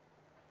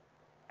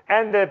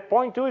 And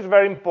point 2 is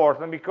very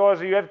important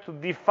because you have to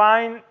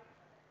define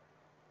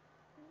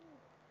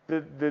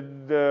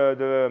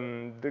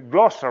the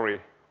glossary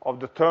of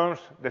the terms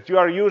that you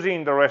are using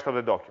in the rest of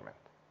the document.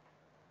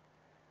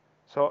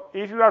 So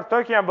if you are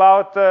talking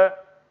about a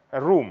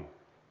room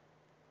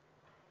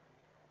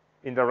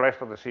in the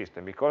rest of the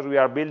system, because we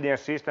are building a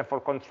system for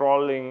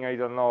controlling, I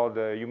don't know,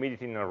 the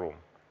humidity in a room.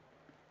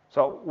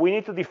 So we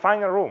need to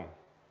define a room.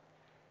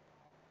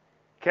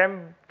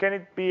 Can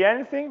it be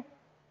anything?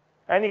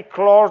 Any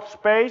closed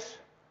space,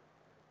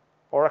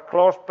 or a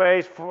closed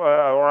space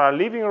or a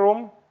living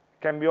room?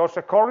 Can be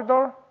also a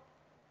corridor,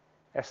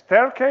 a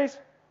staircase.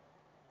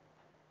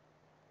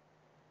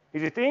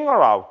 Is it in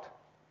or out?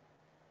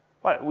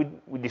 Well,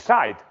 we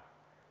decide,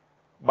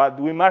 but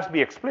we must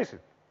be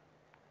explicit.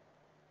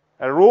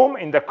 A room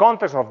in the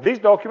context of this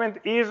document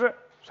is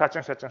such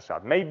and such and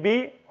such, may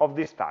be of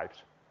these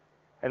types.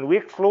 And we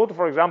exclude,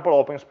 for example,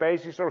 open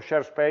spaces or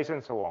shared space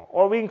and so on.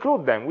 Or we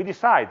include them, we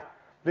decide.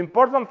 The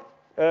important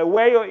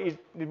the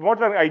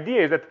important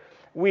idea is that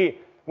we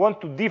want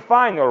to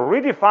define or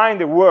redefine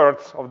the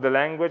words of the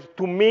language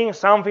to mean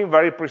something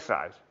very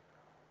precise,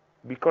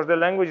 because the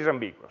language is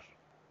ambiguous.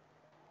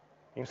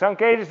 In some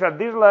cases, at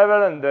this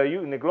level, and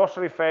in the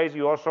glossary phase,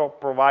 you also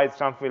provide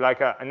something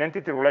like an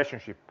entity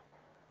relationship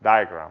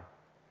diagram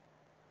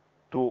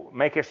to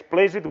make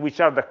explicit which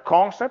are the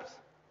concepts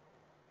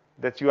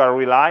that you are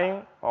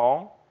relying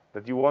on,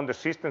 that you want the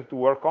system to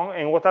work on,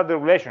 and what are the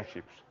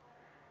relationships.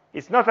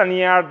 It's not an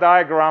ER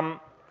diagram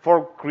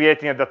for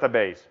creating a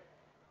database.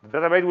 The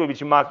database will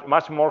be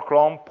much more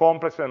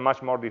complex and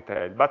much more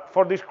detailed. But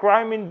for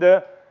describing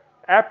the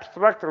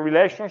abstract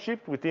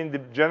relationship within the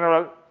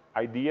general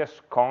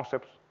ideas,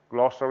 concepts,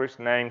 glossaries,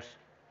 names,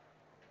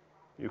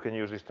 you can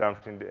use these terms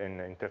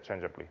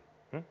interchangeably.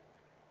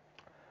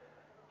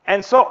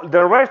 And so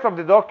the rest of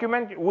the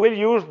document will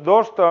use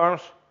those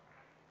terms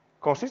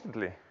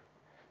consistently.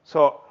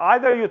 So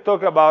either you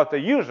talk about the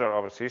user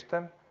of a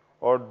system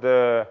or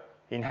the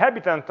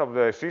inhabitant of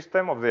the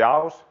system, of the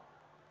house,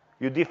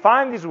 you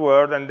define this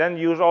word and then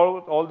use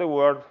all the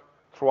words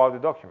throughout the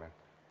document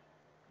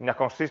in a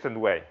consistent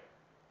way.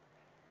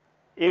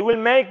 It will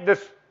make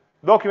this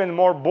document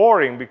more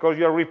boring because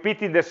you're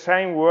repeating the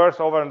same words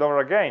over and over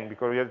again,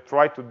 because you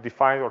try to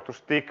define or to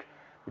stick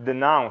the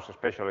nouns,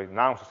 especially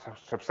nouns,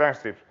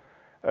 substantives,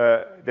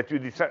 that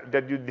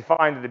you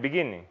defined at the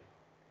beginning.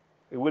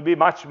 It will be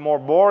much more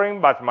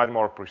boring, but much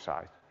more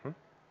precise.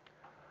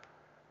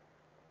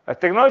 A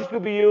technology to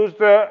be used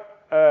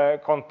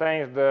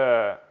contains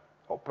the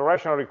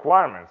operational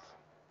requirements.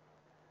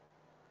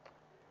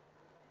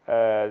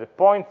 The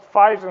point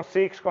 5 and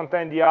 6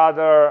 contain the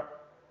other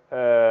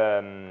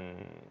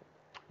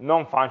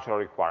non-functional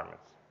requirements.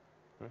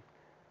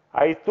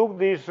 I took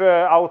this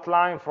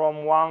outline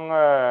from one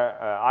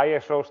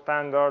ISO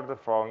standard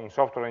in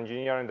software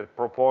engineering that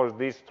proposed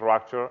this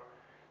structure.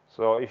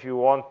 So if you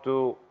want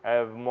to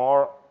have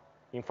more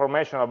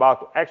information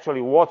about actually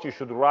what you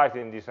should write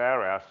in these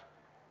areas,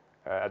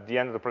 at the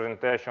end of the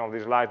presentation of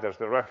this slide, there's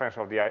the reference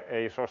of the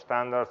ISO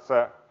standards.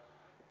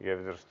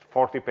 There's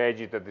 40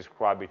 pages that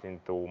describe it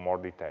into more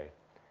detail.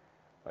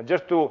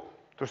 Just to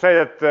say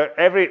that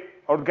every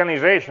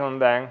organization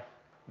then,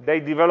 they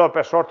develop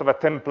a sort of a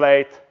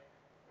template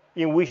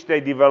in which they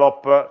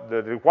develop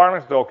the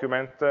requirements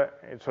document,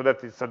 so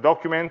that it's a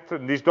document.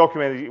 This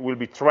document will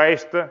be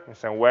traced in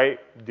some way,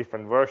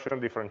 different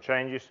versions, different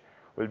changes,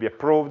 will be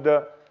approved,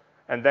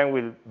 and then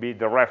will be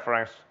the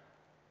reference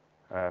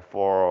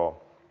for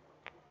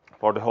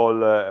the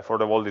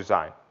whole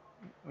design.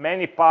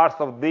 Many parts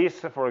of this,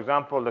 for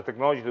example, the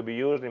technology to be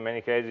used in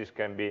many cases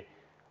can be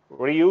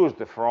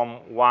reused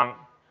from one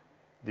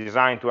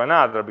design to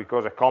another,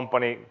 because a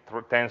company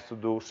tends to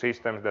do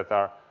systems that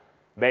are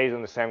based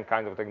on the same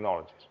kind of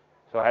technologies.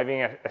 So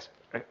having a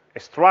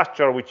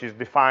structure which is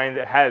defined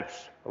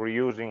helps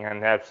reusing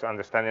and helps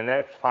understanding,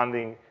 helps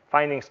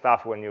finding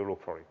stuff when you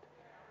look for it.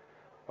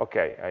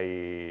 Okay,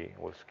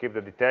 I will skip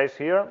the details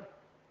here.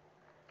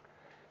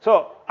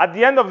 So at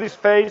the end of this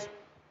phase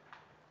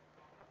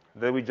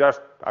that we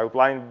just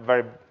outlined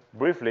very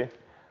briefly,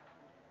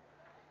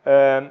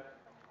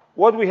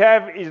 what we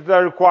have is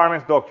the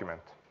requirements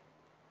document.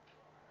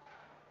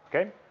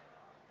 Okay?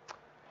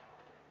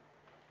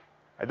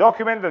 A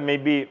document that may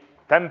be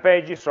 10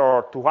 pages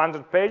or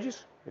 200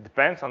 pages. It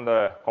depends on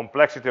the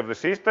complexity of the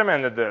system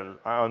and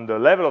on the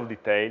level of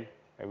detail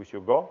at which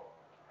you go.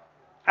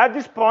 At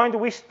this point,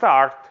 we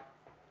start,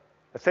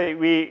 let's say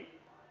we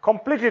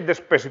completed the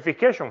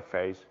specification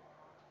phase,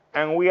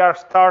 and we are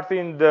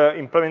starting the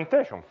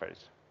implementation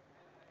phase.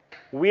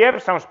 We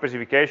have some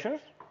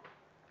specifications,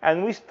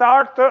 and we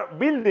start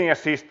building a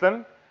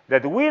system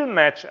that will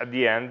match at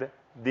the end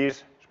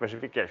these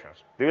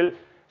specifications. They will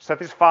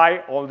satisfy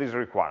all these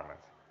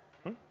requirements.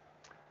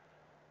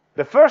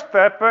 The first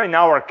step in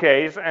our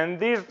case,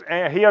 and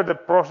here the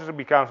process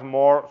becomes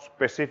more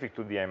specific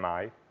to the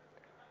AmI,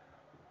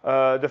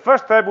 the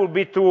first step will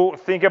be to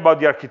think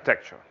about the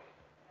architecture.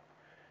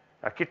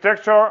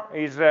 Architecture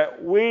is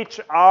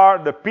which are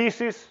the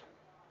pieces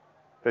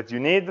that you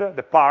need,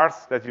 the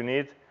parts that you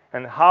need,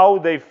 and how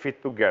they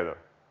fit together.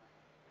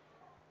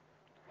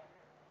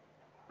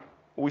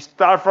 We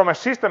start from a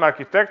system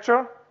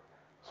architecture.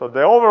 So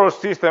the overall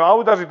system,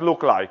 how does it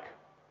look like?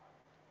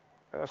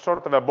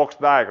 Sort of a box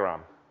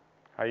diagram.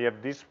 I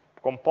have this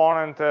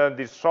component,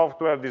 this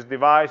software, these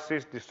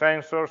devices, these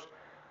sensors,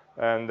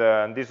 and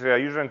this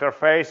user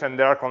interface, and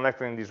they are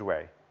connected in this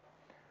way.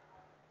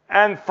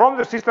 And from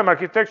the system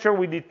architecture,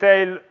 we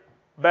detail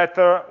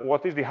better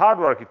what is the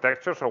hardware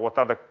architecture, so what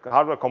are the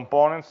hardware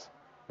components,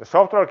 the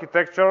software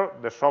architecture,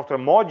 the software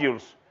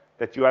modules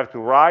that you have to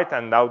write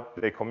and how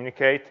they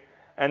communicate,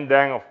 and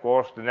then, of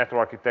course, the network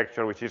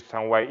architecture, which is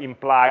some way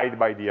implied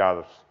by the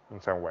others in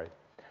some way.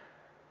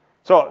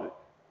 So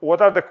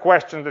what are the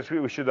questions that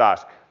we should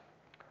ask?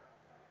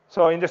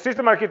 So in the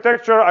system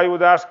architecture, I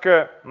would ask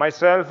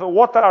myself,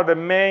 what are the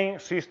main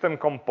system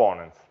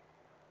components?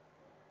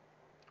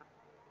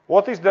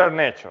 What is their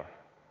nature?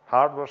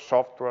 Hardware,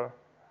 software,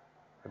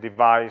 a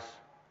device,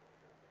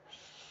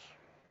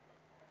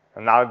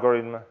 an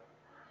algorithm.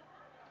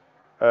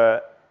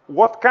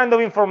 What kind of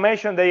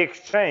information they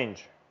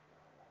exchange?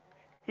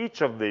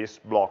 Each of these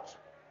blocks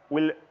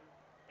will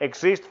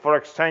exist for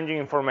exchanging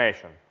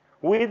information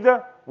with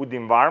the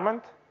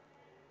environment,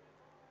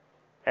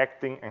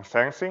 acting and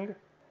sensing,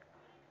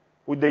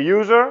 with the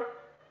user,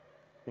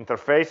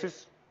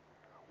 interfaces,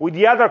 with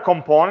the other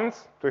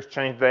components to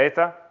exchange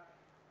data.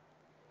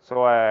 So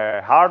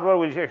hardware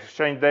will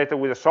exchange data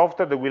with the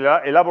software that will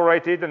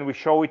elaborate it, and we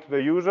show it to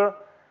the user,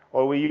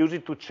 or we use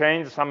it to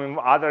change some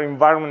other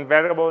environment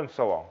variable, and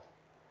so on.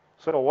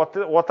 So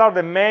what are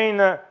the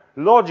main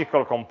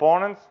logical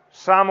components,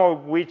 some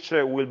of which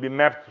will be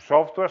mapped to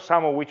software,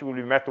 some of which will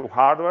be mapped to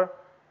hardware,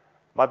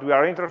 but we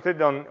are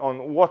interested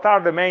on what are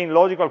the main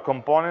logical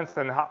components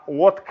and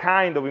what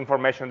kind of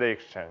information they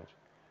exchange.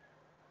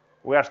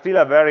 We are still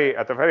at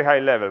a very high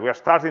level. We are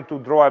starting to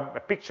draw a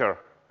picture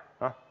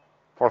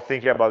for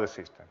thinking about the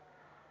system.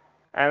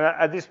 And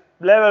at this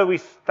level, we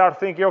start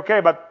thinking,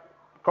 okay, but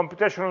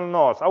computational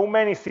nodes, how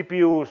many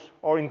CPUs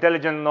or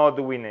intelligent nodes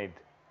do we need?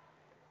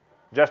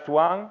 Just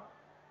one?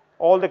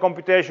 All the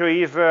computation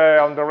is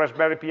on the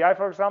Raspberry Pi,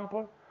 for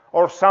example?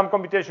 Or some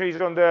computation is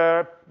on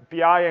the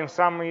Pi and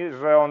some is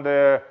on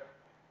the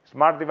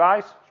smart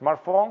device,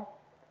 smartphone?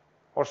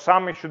 Or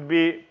some it should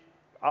be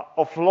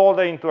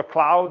offload into a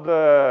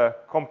cloud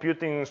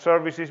computing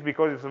services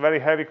because it's very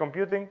heavy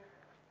computing.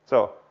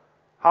 So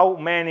how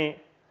many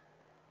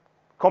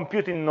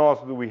computing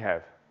nodes do we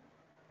have?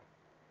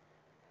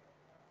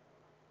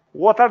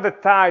 What are the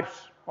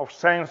types of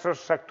sensors,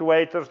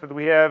 actuators that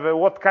we have?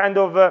 What kind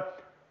of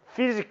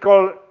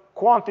physical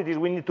quantities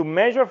we need to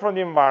measure from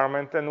the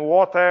environment, and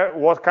what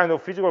kind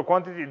of physical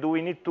quantity do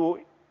we need to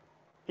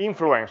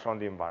influence on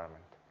the environment?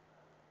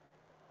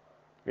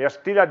 We are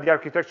still at the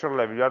architecture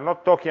level. We are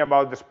not talking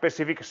about the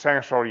specific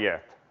sensor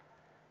yet.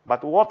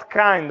 But what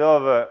kind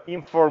of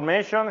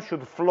information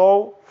should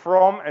flow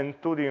from and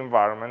to the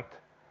environment,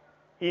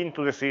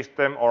 into the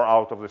system or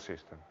out of the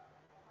system?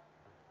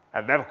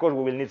 And then, of course,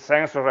 we will need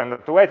sensors and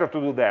actuators to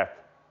do that.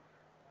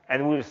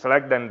 And we will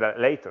select them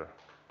later.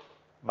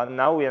 But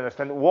now we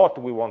understand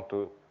what we want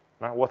to,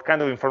 what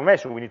kind of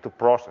information we need to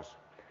process.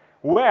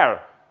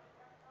 Where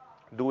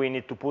do we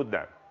need to put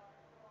them?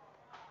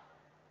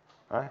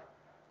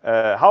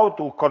 How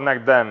to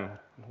connect them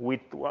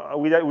with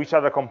which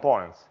other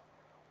components?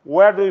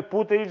 Where do we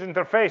put each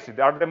interfaces?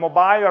 Are they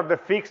mobile? Are they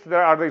fixed?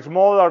 Are they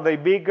small? Are they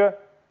big?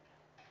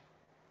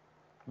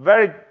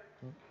 Very,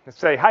 let's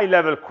say,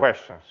 high-level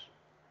questions,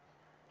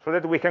 so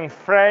that we can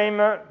frame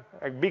a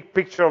big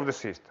picture of the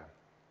system.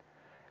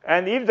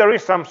 And if there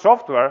is some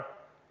software,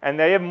 and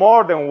they have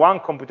more than one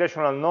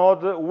computational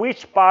node,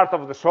 which part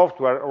of the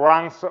software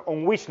runs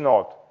on which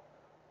node?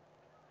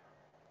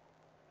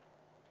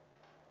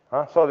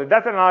 So the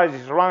data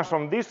analysis runs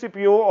on this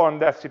CPU or on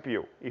that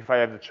CPU, if I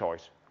have the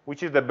choice.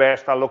 Which is the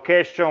best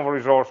allocation of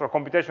resources or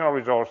computational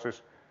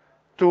resources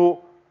to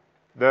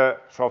the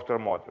software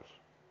modules?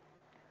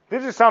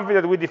 This is something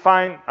that we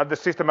define at the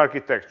system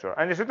architecture.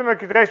 And the system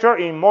architecture,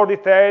 in more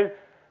detail,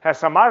 has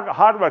some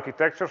hardware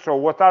architecture. So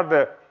what are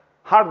the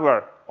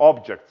hardware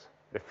objects,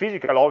 the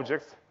physical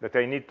objects that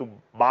I need to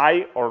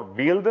buy or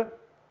build?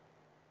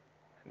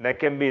 They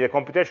can be the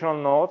computational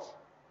nodes,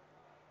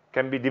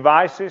 can be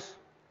devices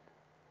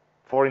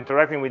for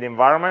interacting with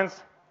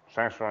environments,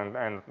 sensors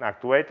and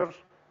actuators,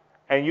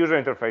 and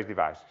user interface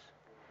devices.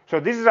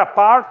 So this is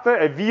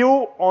a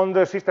view on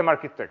the system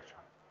architecture.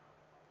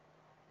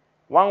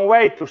 One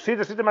way to see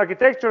the system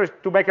architecture is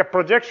to make a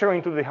projection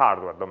into the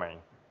hardware domain.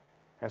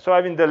 And so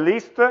having the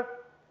list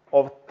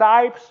of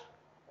types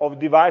of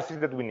devices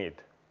that we need.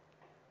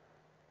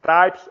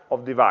 Types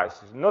of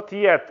devices, not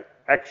yet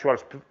actual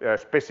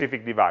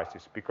specific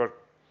devices, because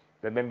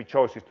there may be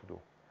choices to do.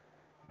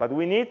 But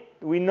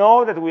we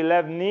know that we'll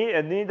have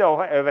a need of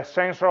a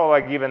sensor of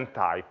a given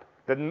type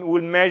that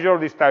will measure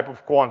this type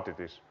of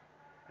quantities.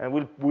 And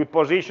we'll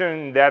position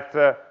in that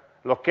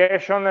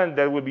location, and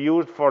that will be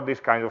used for this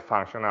kind of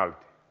functionality,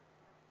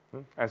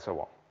 and so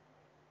on.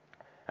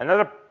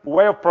 Another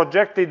way of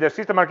projecting the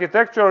system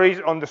architecture is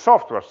on the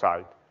software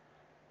side.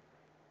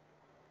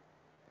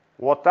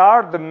 What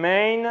are the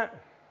main,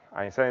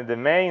 I'm saying the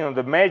main or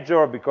the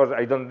major because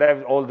I don't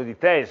have all the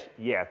details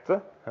yet,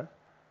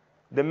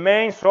 the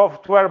main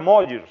software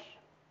modules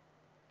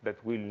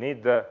that will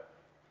need, that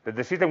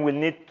the system will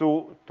need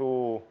to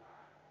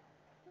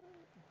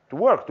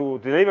work, to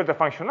deliver the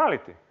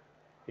functionality.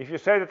 If you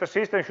say that the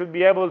system should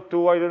be able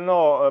to, I don't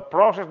know,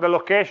 process the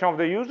location of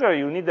the user,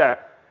 you need a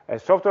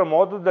software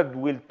module that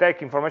will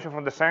take information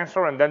from the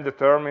sensor and then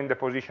determine the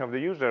position of the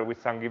user with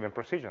some given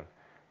precision.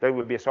 That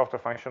will be a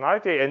software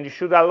functionality, and you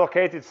should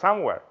allocate it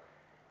somewhere.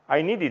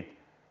 I need it.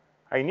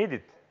 I need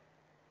it.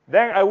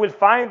 Then I will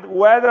find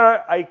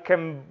whether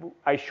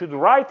I should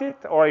write it,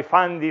 or I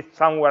find it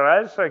somewhere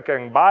else. I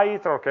can buy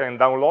it or can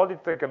download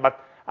it. But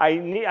I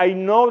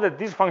know that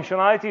this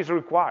functionality is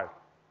required.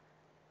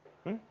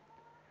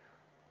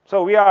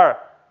 So we are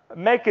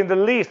making the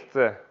list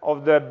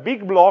of the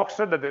big blocks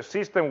that the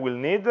system will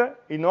need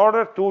in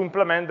order to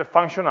implement the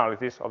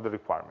functionalities of the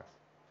requirements.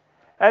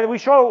 And we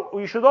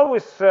should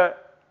always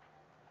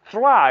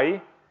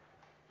try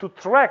to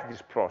track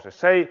this process.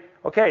 Say,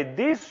 okay,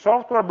 this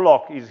software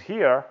block is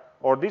here,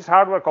 or this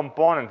hardware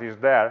component is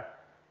there,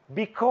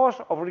 because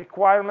of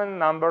requirement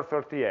number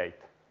 38.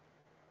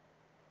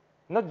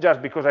 Not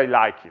just because I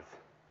like it,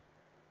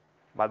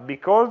 but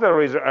because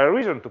there is a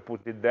reason to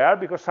put it there,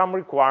 because some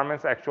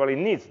requirements actually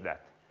needs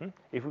that.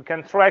 If we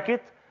can track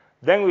it,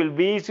 then it will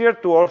be easier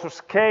to also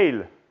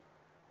scale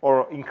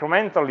or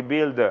incrementally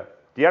build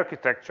the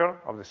architecture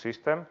of the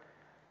system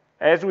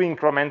as we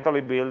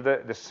incrementally build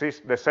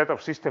the set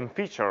of system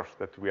features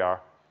that we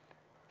are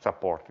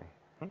supporting.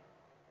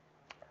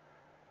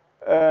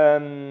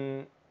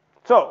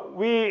 So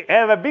we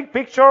have a big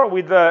picture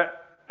with a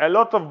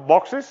lot of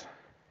boxes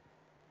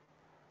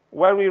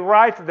where we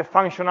write the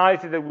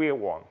functionality that we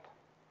want.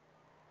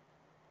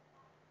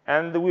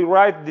 And we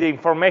write the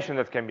information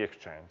that can be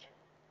exchanged.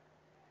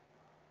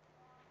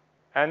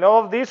 And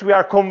all of this, we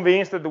are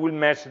convinced that will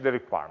match the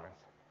requirements.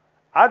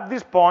 At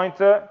this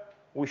point,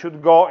 we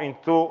should go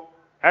into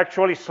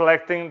actually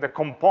selecting the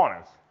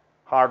components,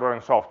 hardware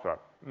and software,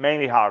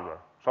 mainly hardware.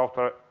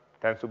 Software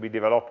tends to be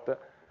developed.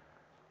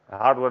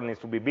 Hardware needs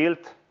to be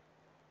built.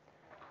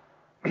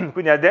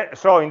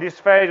 So in this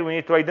phase, we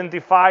need to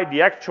identify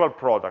the actual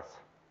products,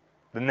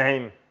 the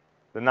name,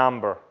 the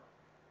number,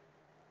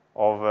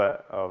 of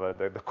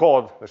the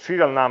code, the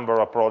serial number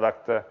of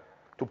product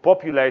to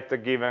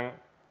populate given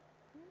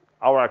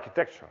our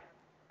architecture.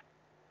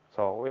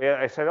 So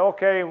I said,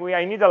 okay,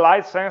 I need a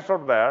light sensor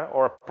there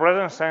or a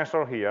presence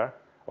sensor here.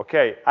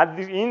 Okay,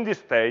 in this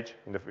stage,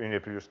 in the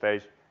previous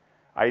stage,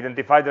 I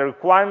identified the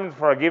requirement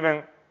for a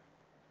given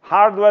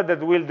hardware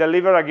that will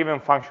deliver a given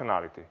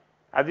functionality.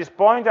 At this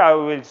point, I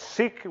will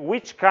seek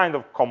which kind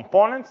of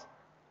components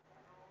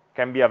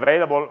can be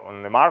available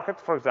on the market,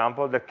 for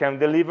example, that can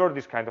deliver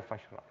this kind of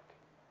functionality.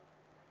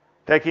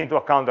 Take into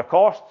account the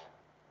cost.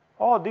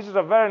 Oh, this is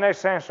a very nice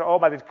sensor. Oh,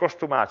 but it costs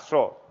too much.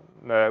 So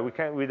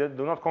we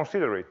do not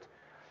consider it.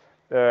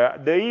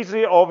 The ease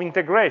of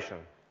integration.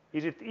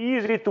 Is it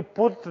easy to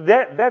put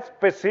that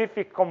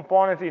specific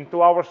component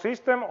into our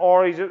system,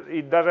 or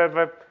it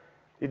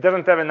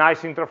doesn't have a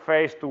nice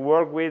interface to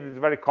work with? It's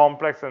very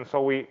complex, and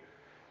so we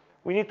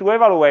need to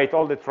evaluate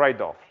all the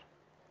trade-offs.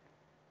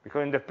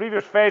 Because in the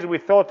previous phase, we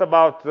thought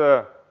about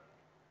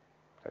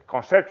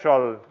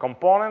conceptual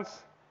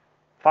components,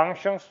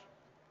 functions,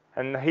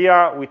 and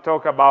here we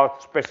talk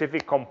about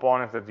specific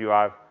components that you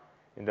have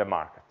in the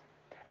market.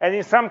 And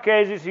in some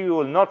cases, you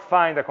will not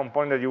find a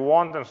component that you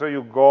want, and so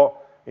you go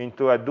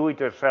into a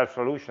do-it-yourself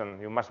solution.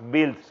 You must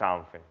build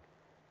something,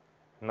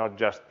 not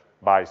just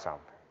buy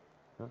something.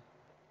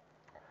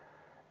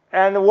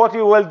 And what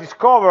you will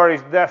discover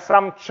is that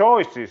some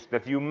choices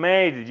that you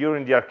made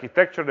during the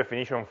architecture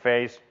definition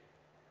phase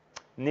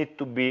need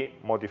to be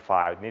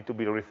modified, need to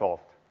be rethought.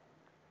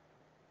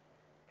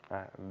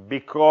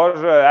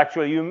 Because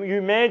actually you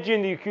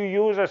imagine you could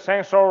use a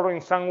sensor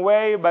in some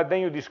way, but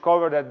then you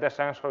discover that the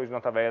sensor is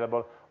not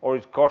available or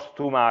it costs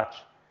too much,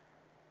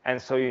 and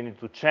so you need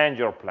to change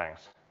your plans.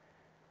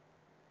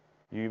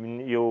 You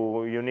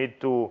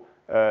need to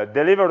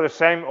deliver the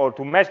same or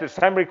to match the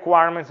same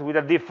requirements with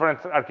a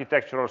different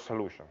architectural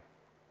solution.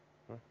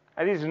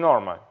 And this is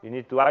normal. You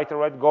need to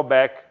iterate, go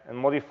back, and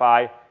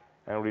modify,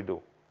 and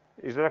redo.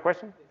 Is that a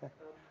question? Yes.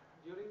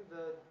 During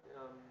the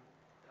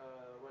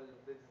well,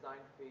 the design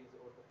phase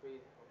or the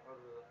phase, or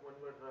when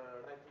we're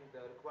writing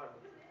the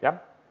requirements, yeah,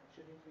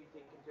 shouldn't we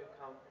take into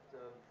account?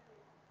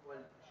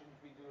 Well,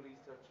 shouldn't we do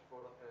research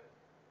for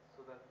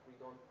so that we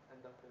don't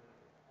end up in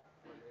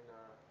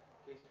a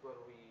case where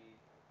we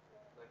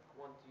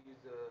want to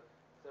use a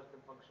certain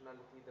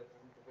functionality that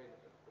isn't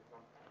available, for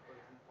example, or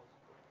isn't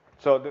possible?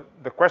 So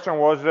the question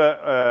was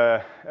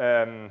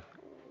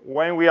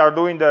when we are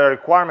doing the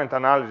requirement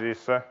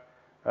analysis,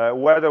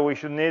 whether we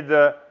should need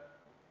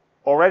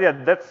already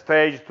at that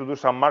stage to do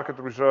some market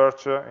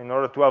research in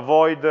order to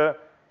avoid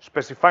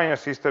specifying a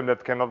system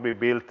that cannot be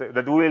built,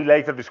 that we will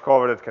later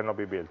discover that cannot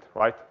be built,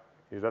 right?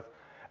 Is that?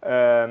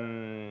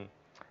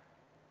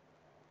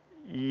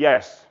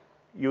 Yes,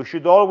 you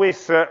should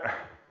always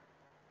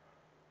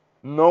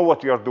know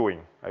what you're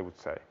doing, I would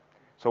say.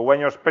 So when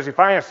you're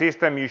specifying a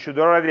system, you should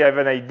already have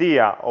an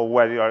idea of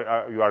where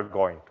you are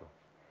going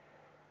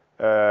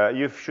to.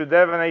 You should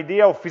have an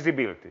idea of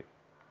feasibility.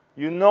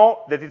 You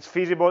know that it's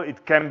feasible,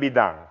 it can be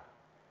done.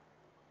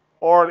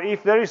 Or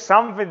if there is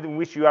something in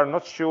which you are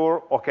not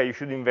sure, okay, you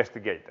should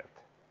investigate that.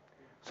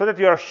 So that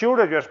you are sure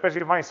that you are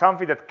specifying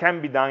something that can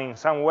be done in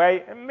some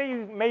way, and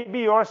maybe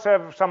you also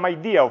have some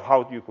idea of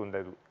how you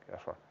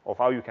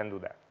can do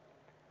that.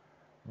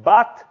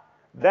 But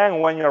then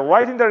when you're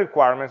writing the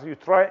requirements, you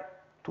try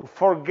to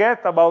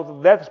forget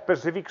about that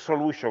specific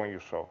solution you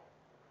saw.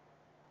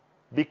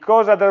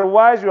 Because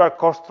otherwise you are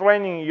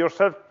constraining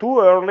yourself too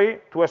early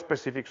to a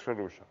specific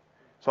solution.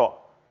 So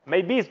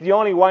maybe it's the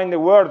only one in the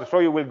world, so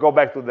you will go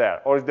back to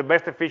that. Or it's the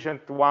best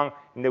efficient one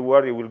in the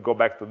world, you will go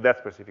back to that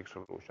specific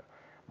solution.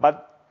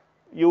 But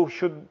you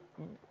should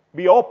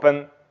be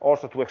open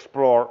also to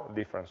explore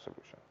different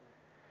solutions.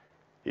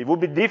 It would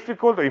be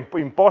difficult or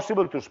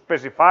impossible to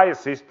specify a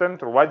system,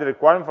 to write the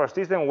requirement for a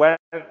system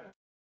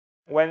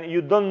when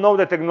you don't know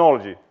the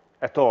technology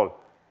at all.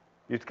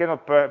 You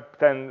cannot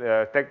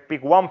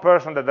pick one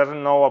person that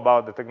doesn't know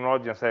about the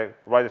technology and say,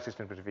 write a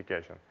system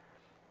specification.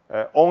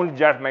 Only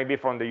just maybe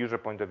from the user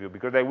point of view,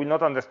 because they will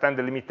not understand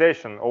the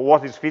limitation of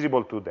what is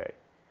feasible today.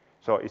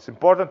 So it's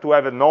important to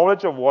have a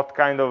knowledge of what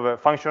kind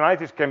of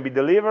functionalities can be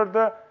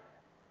delivered,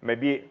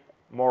 maybe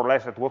more or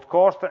less at what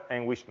cost,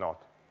 and which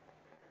not.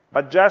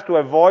 But just to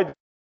avoid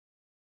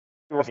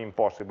what's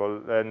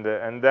impossible,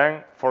 and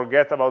then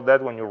forget about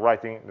that when you're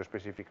writing the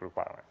specific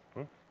requirement,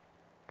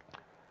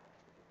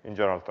 in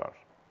general terms.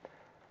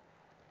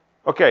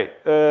 Okay,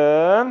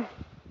 I'm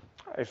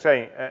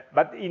saying,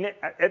 but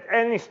at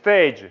any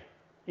stage,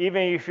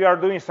 even if you are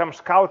doing some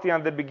scouting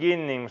at the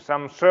beginning,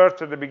 some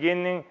search at the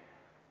beginning,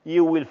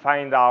 you will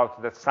find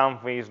out that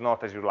something is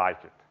not as you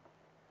like it,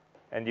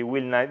 and you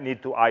will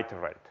need to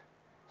iterate.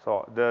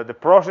 So the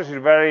process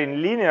is very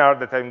linear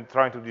that I'm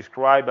trying to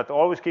describe, but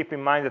always keep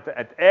in mind that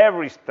at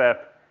every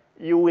step,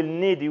 you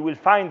will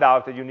find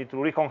out that you need to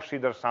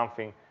reconsider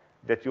something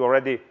that you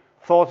already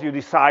thought you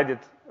decided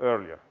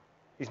earlier.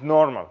 It's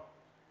normal.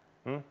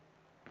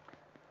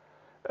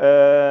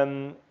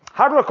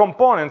 Hardware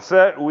components,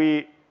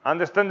 we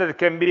understand that it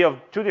can be of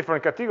two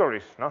different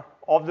categories, no?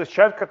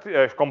 Off-the-shelf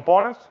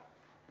components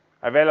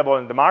available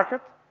in the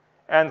market,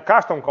 and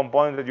custom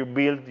components that you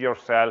build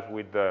yourself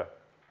with the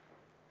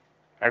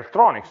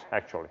electronics,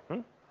 actually.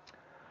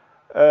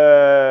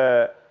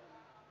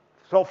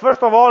 So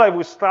first of all, I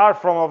will start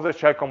from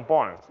off-the-shelf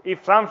components.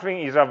 If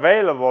something is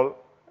available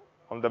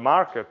on the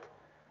market,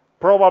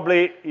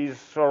 probably is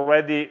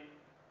already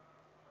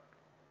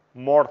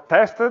more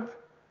tested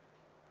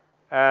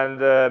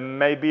and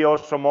maybe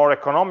also more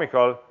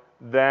economical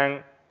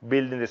than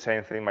building the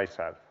same thing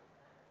myself.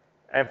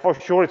 And for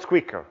sure, it's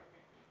quicker.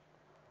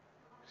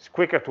 It's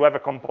quicker to have a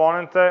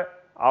component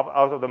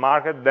out of the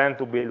market than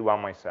to build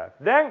one myself.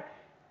 Then,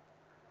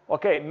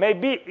 okay,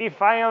 maybe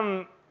if I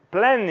am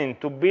planning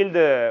to build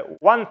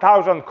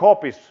 1,000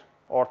 copies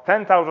or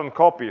 10,000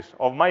 copies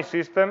of my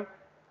system,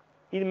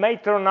 it may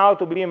turn out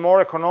to be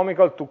more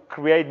economical to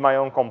create my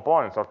own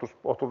components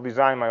or to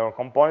design my own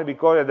components,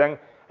 because then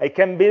I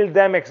can build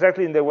them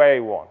exactly in the way I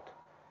want.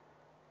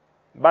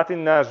 But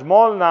in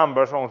small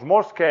numbers, on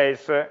small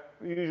scales,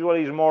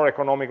 usually it's more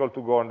economical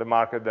to go on the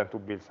market than to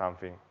build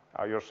something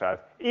yourself,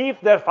 if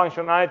their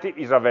functionality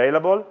is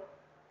available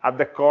at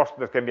the cost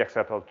that can be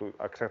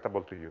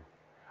acceptable to you.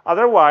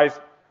 Otherwise,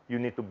 you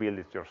need to build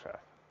it yourself,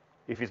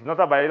 if it's not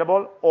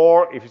available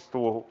or if it's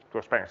too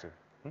expensive.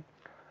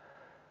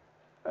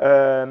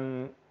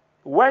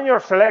 When you're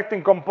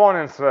selecting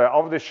components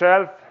off the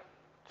shelf,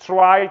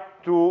 try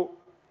to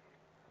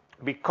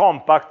be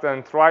compact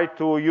and try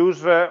to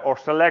use or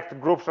select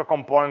groups of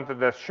components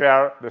that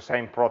share the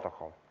same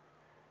protocol.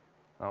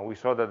 We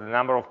saw that the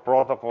number of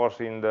protocols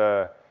in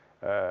the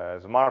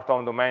smart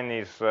home domain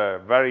is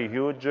very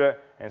huge,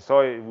 and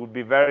so it would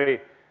be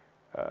very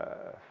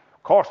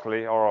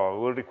costly, or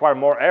will require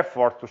more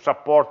effort to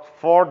support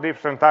 4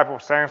 different types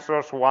of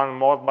sensors, one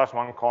Modbus,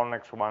 one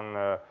Connex,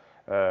 one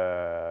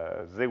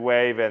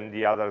Z-Wave, and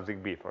the other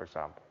ZigBee, for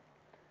example.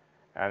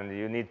 And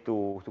you need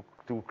to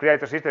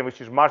create a system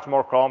which is much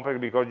more complex,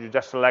 because you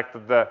just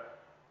selected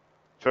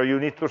so you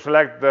need to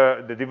select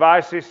the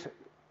devices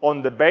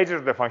on the basis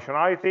of the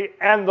functionality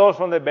and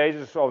also on the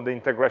basis of the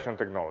integration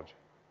technology,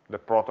 the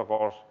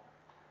protocols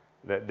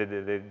that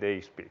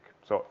they speak.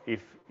 So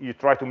if you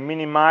try to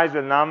minimize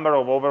the number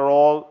of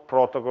overall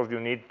protocols you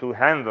need to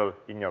handle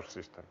in your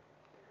system.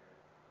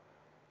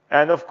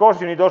 And of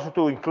course, you need also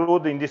to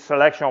include in this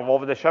selection of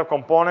off-the-shelf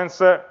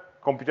components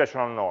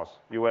computational nodes.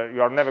 You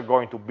are never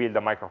going to build a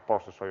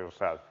microprocessor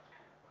yourself.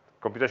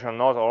 Computational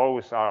nodes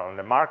always are on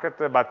the market,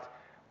 but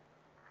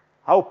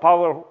how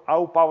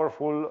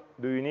powerful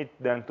do you need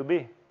them to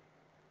be?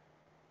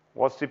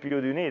 What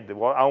CPU do you need?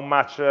 How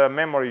much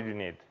memory do you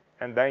need?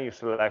 And then you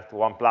select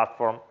one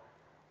platform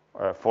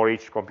for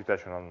each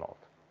computational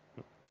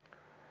node.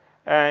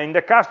 In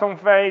the custom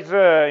phase,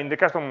 in the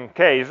custom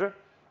case,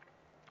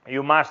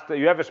 you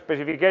have a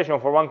specification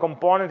for one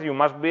component, you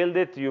must build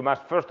it, you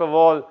must first of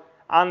all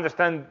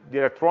understand the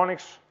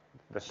electronics,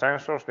 the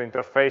sensors, the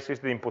interfaces,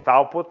 the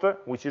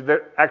input-output, which is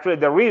actually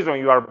the reason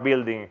you are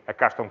building a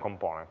custom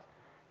component.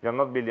 You're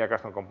not building a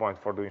custom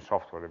component for doing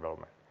software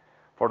development,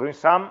 for doing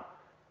some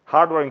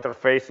hardware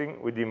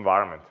interfacing with the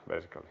environment,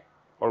 basically,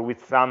 or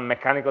with some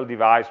mechanical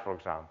device, for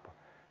example.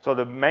 So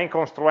the main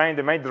constraint,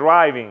 the main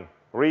driving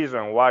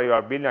reason why you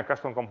are building a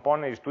custom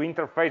component is to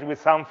interface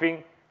with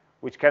something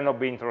which cannot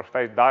be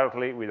interfaced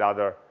directly with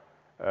other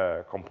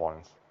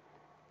components.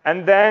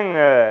 And then,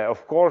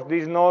 of course,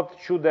 this node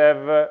should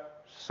have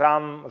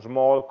some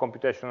small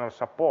computational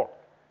support,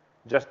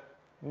 just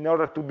in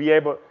order to be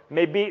able,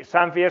 maybe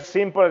something as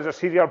simple as a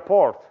serial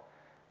port,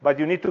 but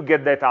you need to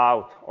get that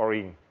out or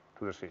in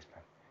to the system.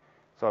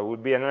 So it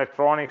would be an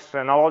electronics,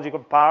 analogical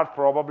part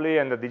probably,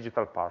 and a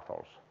digital part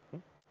also.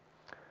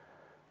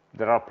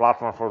 There are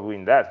platforms for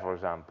doing that, for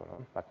example,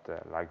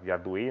 but like the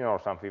Arduino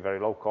or something very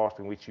low cost,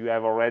 in which you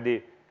have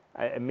already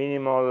a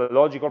minimal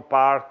logical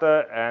part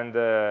and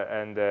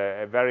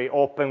a very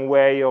open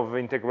way of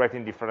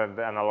integrating different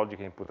analogic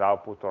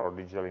input-output or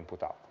digital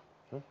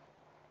input-output.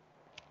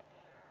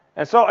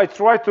 And so I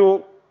try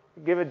to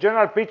give a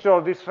general picture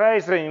of this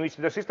phase in which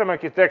the system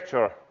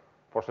architecture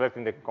for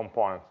selecting the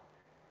components.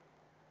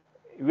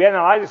 We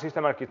analyze the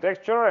system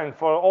architecture, and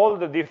for all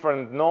the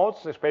different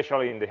nodes,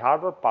 especially in the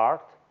hardware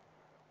part,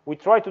 we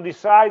try to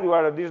decide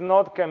whether this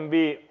node can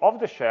be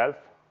off-the-shelf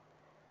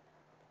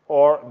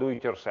or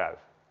do-it-yourself.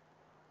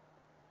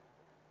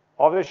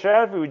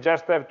 Off-the-shelf, we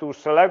just have to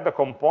select the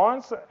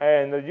components,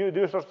 and the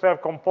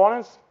do-it-yourself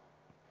components,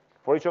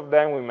 for each of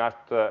them, we must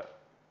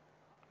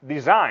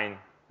design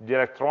the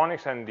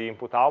electronics and the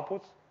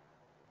input-outputs,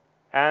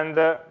 and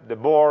the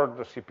board,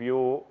 the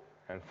CPU,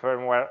 and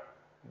firmware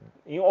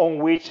on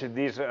which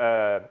these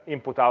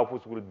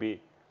input-outputs will be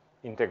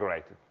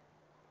integrated.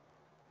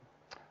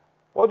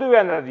 What do we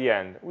have at the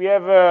end? We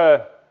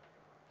have,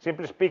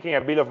 simply speaking,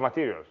 a bill of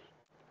materials,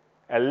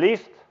 a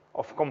list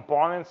of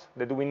components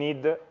that we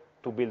need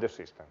to build a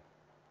system.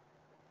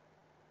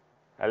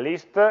 A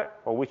list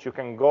for which you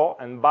can go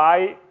and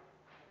buy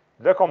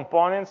the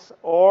components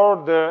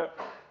or the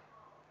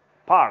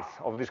parts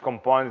of these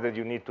components that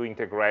you need to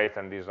integrate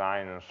and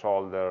design and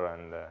solder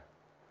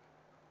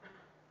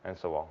and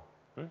so on.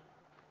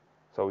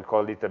 So we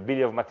call it a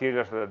bill of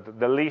materials,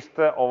 the list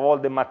of all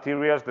the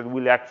materials that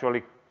will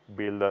actually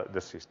build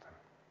the system.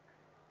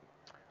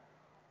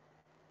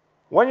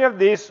 When you have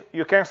this,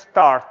 you can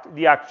start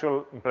the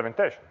actual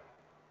implementation.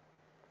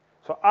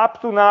 So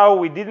up to now,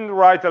 we didn't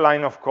write a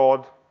line of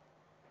code,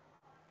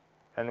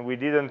 and we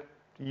didn't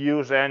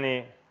use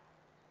any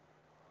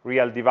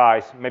real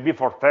device, maybe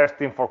for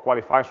testing, for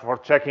qualifying, for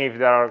checking if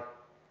they are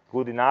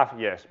good enough,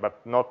 yes,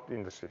 but not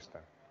in the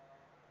system.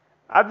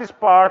 At this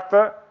part,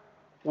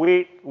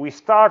 we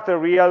start a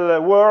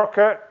real work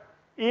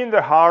in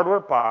the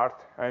hardware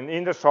part and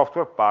in the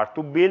software part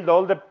to build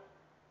all the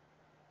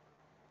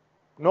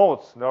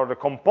nodes or the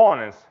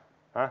components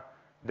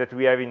that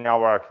we have in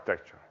our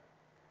architecture.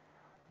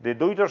 The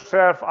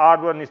do-it-yourself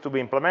hardware needs to be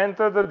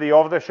implemented. The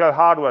off-the-shelf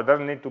hardware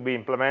doesn't need to be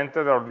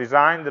implemented or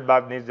designed,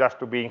 but needs just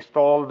to be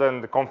installed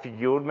and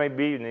configured,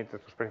 maybe. You need to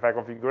specify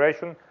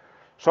configuration.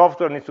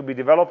 Software needs to be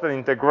developed and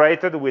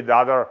integrated with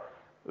other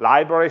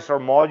libraries or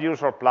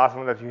modules or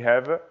platforms that you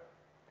have.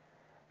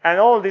 And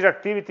all these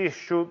activities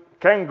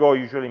can go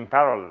usually in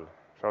parallel.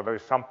 So there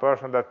is some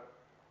person that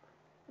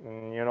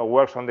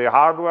works on the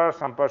hardware,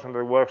 some person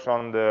that works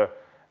on the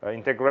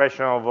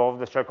integration of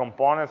off-the-shelf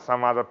components,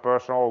 some other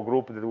person or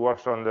group that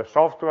works on the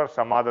software,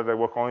 some other that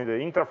work on the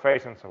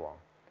interface, and so on.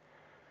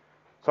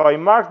 So I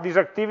marked this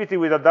activity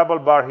with a double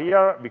bar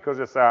here because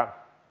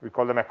we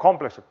call them a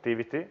complex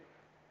activity.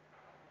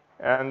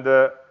 And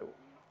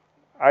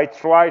I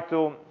try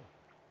to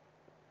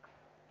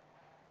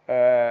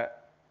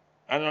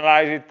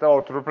analyze it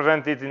or to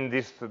represent it in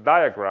this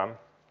diagram.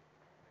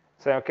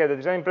 Say, okay, the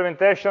design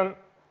implementation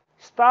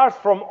starts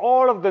from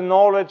all of the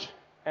knowledge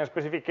and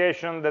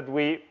specification that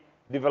we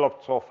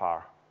developed so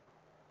far.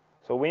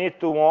 So we need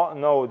to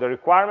know the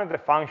requirement, the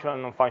functional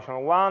and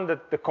non-functional one,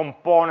 the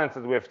components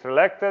that we have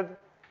selected,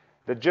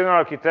 the general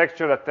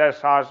architecture that tells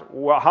us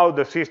how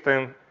the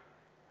system,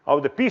 how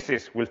the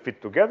pieces will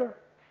fit together,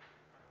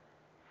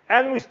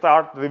 and we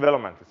start the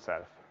development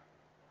itself.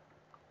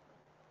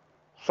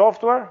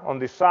 Software on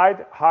this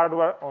side,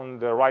 hardware on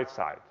the right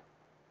side.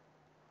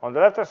 On the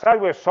left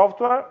side, we have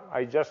software.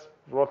 I just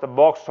wrote a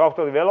box,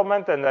 software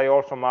development, and I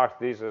also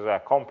marked this as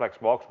a complex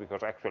box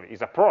because actually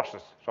it's a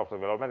process, software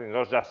development. It's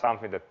not just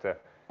something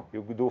that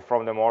you do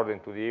from the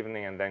morning to the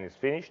evening and then it's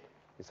finished.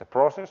 It's a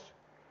process.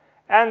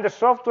 And the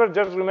software,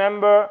 just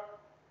remember,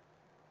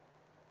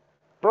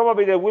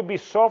 probably there will be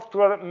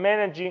software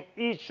managing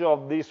each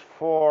of these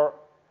four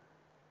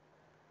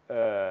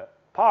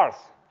parts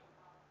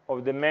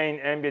of the main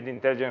ambient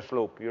intelligence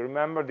loop. You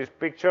remember this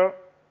picture?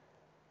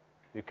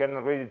 You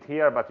cannot read it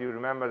here, but you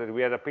remember that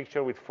we had a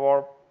picture with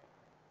four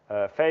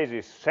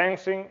phases: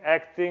 sensing,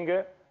 acting,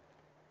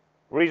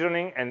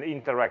 reasoning, and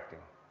interacting,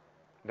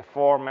 the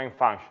four main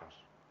functions.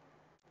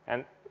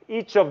 And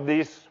each of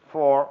these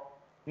four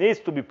needs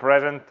to be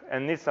present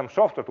and needs some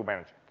software to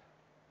manage it.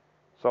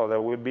 So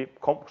there will be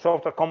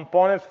software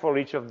components for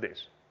each of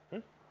these.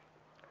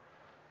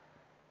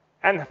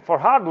 And for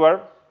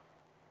hardware,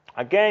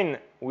 again,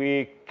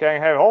 we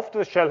can have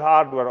off-the-shelf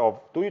hardware or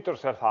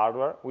do-it-yourself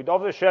hardware. With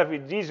off-the-shelf,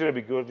 it's easier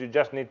because you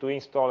just need to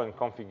install and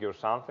configure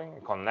something,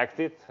 connect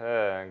it,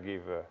 and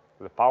give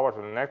the power to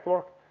the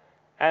network.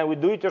 And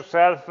with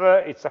do-it-yourself,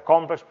 it's a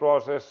complex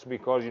process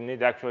because you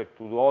need actually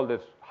to do all the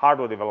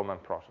hardware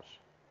development process.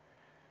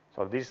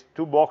 So these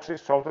two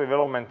boxes, software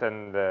development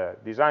and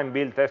design,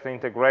 build, test, and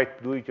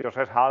integrate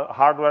do-it-yourself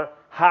hardware,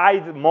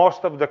 hide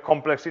most of the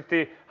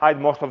complexity, hide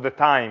most of the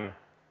time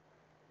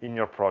in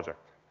your project.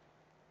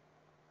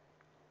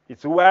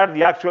 It's where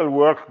the actual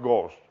work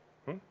goes,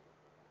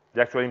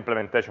 the actual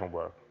implementation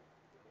work.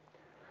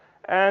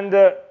 And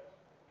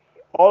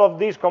all of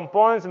these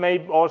components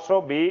may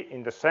also be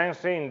in the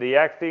sensing, in the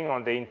acting,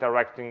 on the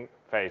interacting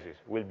phases.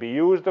 Will be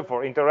used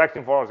for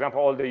interacting, for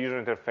example, all the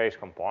user interface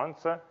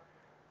components.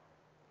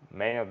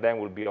 Many of them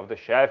will be off the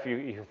shelf.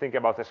 You think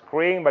about a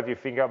screen, but you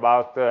think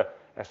about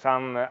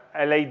some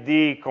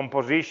LED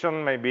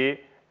composition,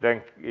 maybe,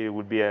 then it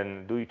would be a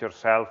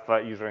do-it-yourself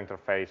user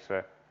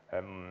interface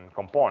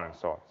component.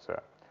 So it's,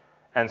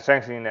 and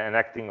sensing and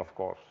acting, of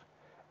course.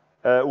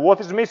 What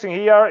is missing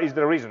here is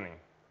the reasoning.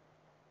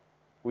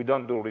 We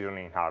don't do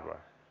reasoning in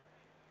hardware,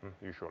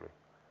 usually.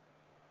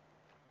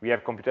 We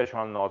have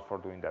computational nodes for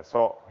doing that.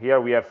 So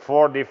here we have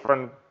four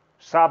different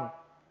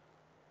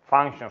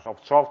sub-functions of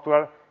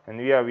software, and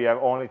here we have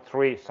only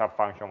three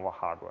sub-functions of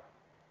hardware.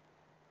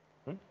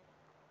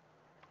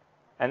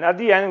 And at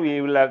the end,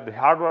 we will have the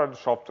hardware and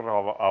software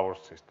of our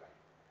system.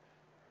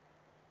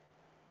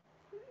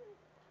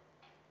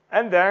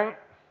 And then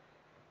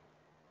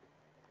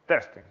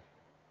testing,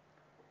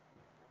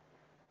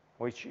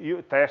 which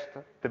you test,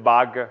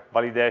 debug,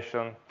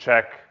 validation,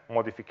 check,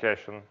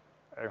 modification,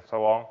 and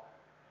so on.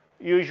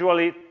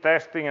 Usually,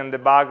 testing and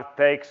debug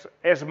takes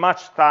as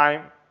much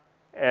time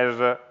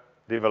as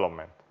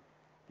development.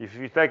 If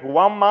you take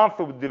 1 month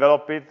to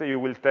develop it, you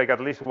will take at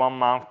least 1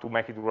 month to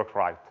make it work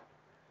right,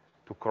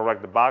 to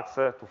correct the bugs,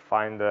 to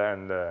find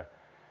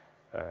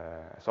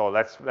so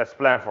let's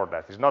plan for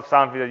that. It's not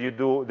something that you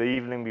do the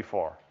evening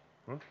before.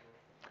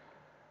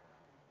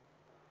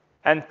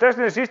 And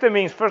testing the system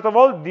means, first of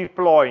all,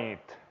 deploying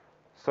it.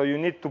 So you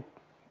need to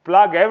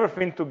plug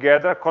everything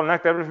together,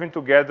 connect everything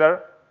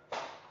together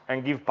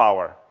and give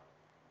power.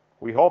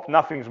 We hope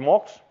nothing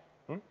smokes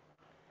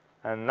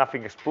and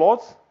nothing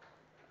explodes,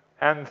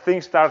 and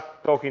things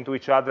start talking to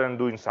each other and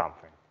doing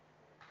something.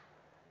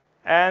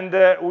 And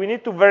we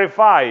need to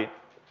verify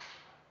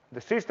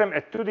the system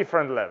at two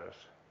different levels,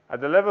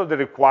 at the level of the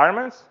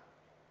requirements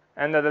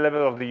and at the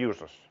level of the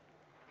users.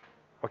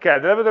 Okay,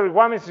 at the level of the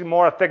requirements is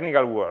more a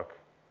technical work,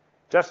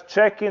 just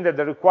checking that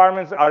the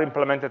requirements are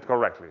implemented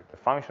correctly, the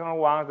functional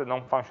ones, the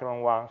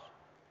non-functional ones.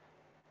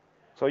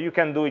 So you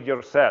can do it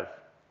yourself.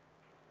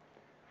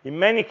 In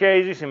many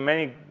cases, in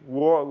many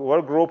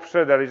work groups,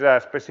 there is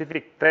a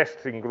specific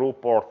testing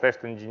group or test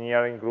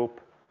engineering group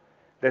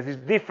that is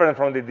different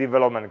from the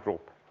development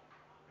group,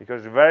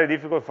 because it's very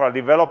difficult for a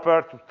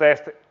developer to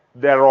test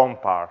their own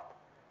part.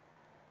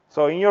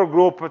 So in your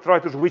group, try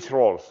to switch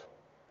roles.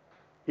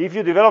 If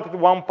you developed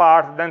one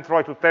part, then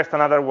try to test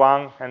another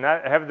one, and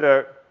have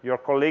your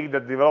colleague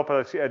that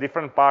developed a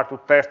different part to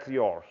test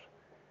yours.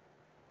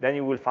 Then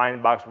you will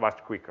find bugs much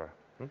quicker.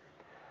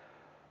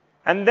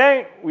 And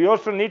then we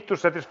also need to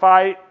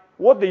satisfy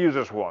what the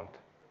users want,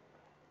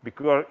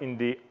 because in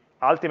the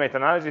ultimate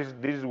analysis,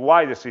 this is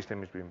why the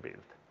system is being built.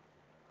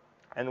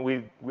 And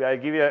I'll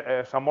give you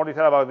some more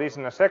detail about this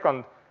in a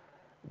second,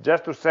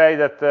 just to say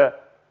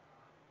that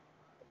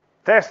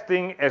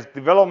testing as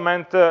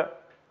development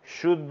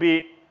should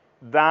be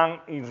done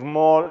in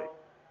small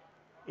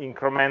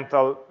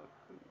incremental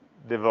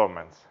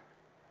developments,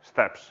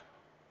 steps.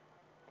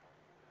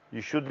 You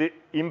should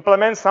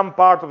implement some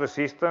part of the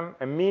system,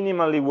 a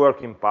minimally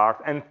working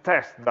part, and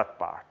test that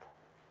part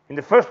in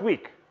the first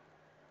week.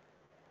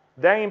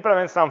 Then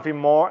implement something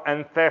more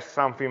and test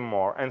something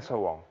more, and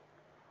so on.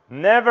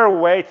 Never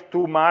wait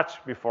too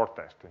much before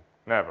testing,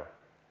 never.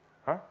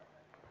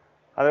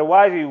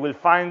 Otherwise, you will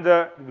find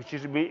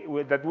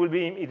it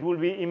will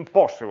be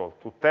impossible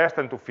to test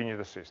and to finish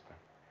the system.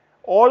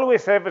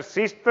 Always have a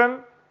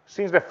system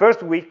since the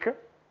first week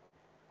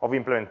of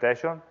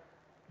implementation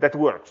that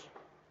works.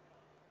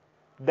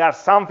 There's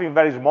something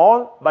very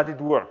small, but it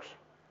works.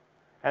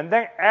 And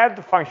then add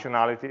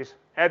functionalities,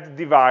 add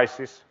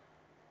devices,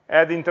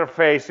 add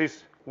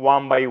interfaces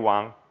one by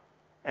one,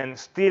 and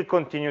still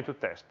continue to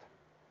test.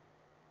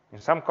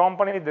 In some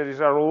companies, there is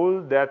a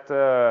rule that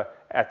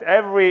at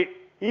every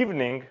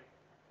evening,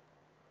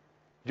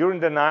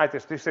 during the night, the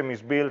system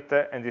is built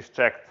and is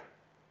checked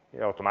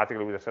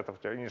automatically with a set of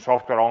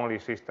software-only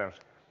systems.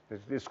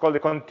 It's called the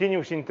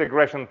continuous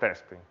integration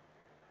testing.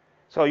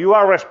 So you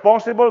are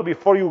responsible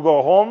before you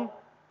go home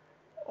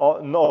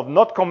of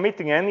not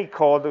committing any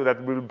code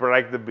that will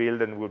break the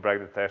build and will break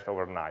the test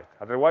overnight.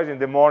 Otherwise, in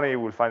the morning, you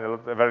will find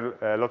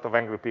a lot of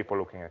angry people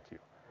looking at you.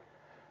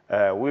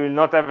 We will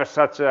not have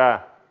such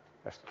a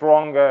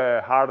strong,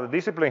 hard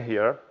discipline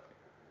here,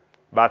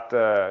 but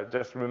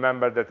just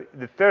remember that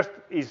the test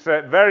is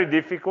very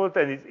difficult,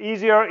 and it's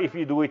easier if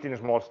you do it in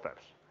small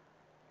steps.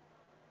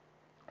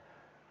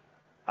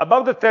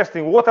 About the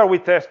testing, what are we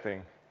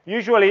testing?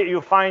 Usually, you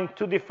find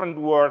two different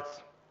words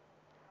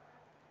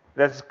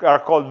that are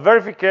called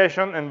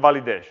verification and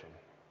validation.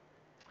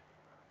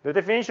 The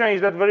definition is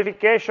that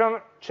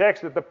verification checks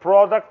that the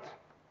product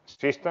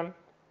system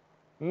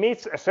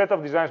meets a set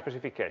of design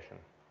specifications.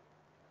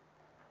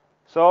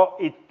 So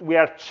we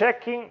are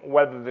checking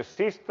whether the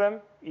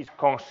system is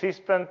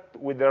consistent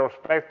with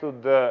respect to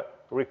the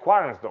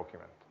requirements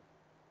document,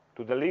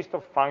 to the list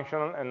of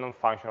functional and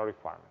non-functional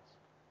requirements.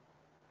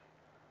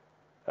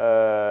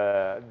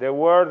 The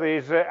word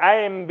is, I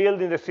am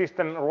building the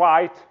system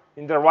right,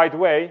 in the right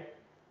way.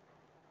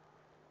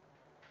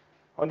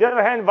 On the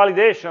other hand,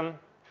 validation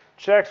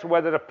checks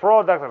whether the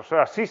product, or so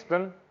a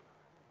system,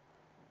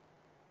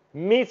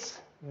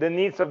 meets the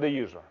needs of the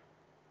user.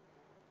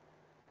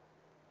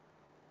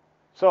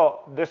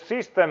 So the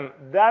system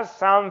does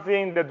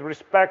something that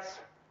respects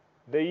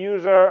the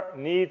user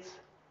needs,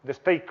 the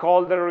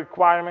stakeholder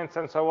requirements,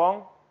 and so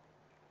on.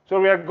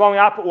 So we are going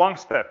up one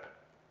step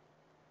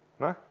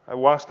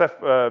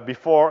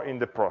before in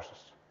the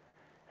process.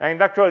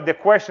 And actually, the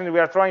question we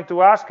are trying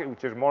to ask,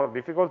 which is more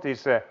difficult,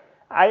 is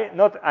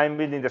not I'm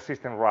building the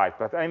system right,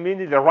 but I'm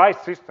building the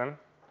right system,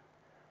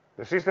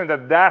 the system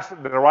that does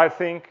the right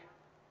thing,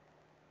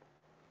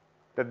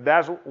 that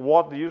does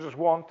what the users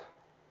want.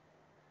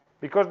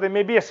 Because there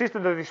may be a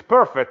system that is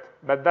perfect,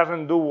 but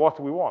doesn't do what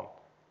we want.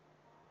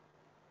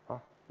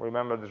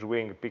 Remember the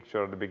swing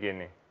picture at the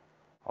beginning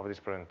of this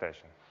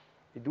presentation.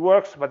 It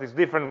works, but it's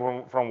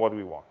different from what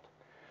we want.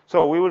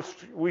 So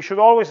we should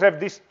always have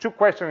these two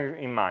questions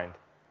in mind.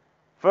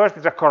 First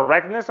is the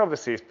correctness of the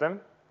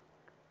system.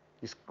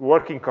 It's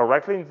working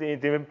correctly,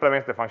 it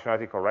implements the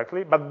functionality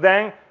correctly. But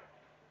then,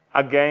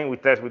 again, we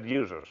test with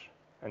users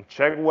and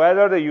check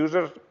whether the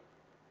users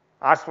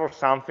ask for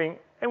something.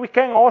 And we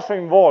can also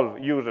involve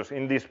users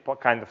in this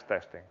kind of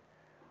testing.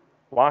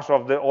 Once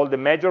all the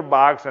major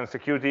bugs and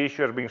security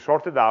issues are being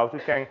sorted out, we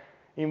can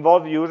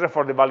involve users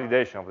for the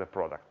validation of the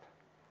product.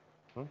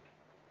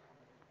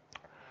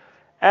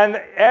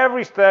 And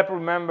every step,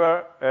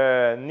 remember,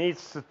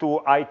 needs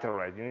to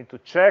iterate. You need to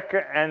check,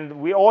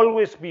 and we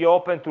always be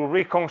open to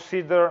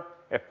reconsider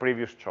a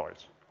previous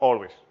choice,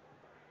 always.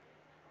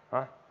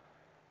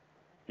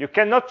 You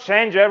cannot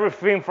change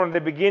everything from the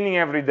beginning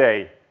every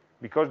day,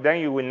 because then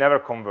you will never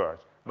converge.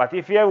 But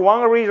if you have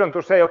one reason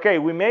to say, okay,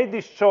 we made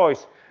this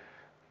choice,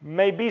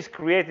 maybe it's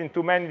creating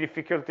too many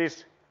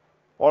difficulties,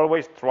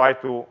 always try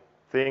to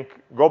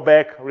think, go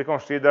back,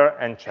 reconsider,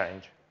 and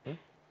change.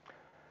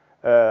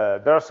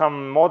 There are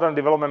some modern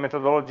development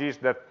methodologies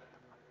that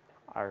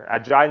are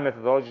agile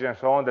methodologies and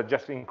so on that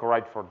just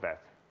encourage for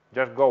that.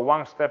 Just go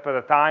one step at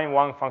a time,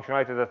 one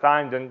functionality at a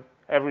time, then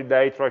every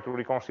day try to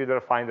reconsider,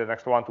 find the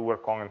next one to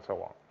work on, and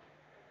so on.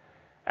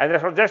 And the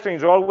suggestion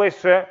is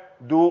always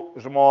do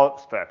small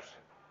steps.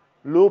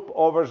 Loop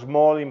over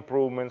small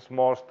improvements,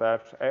 small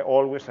steps, and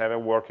always have a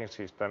working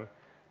system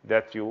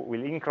that you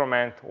will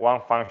increment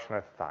one function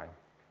at a time.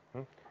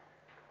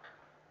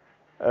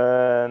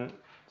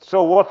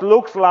 So what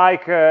looks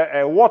like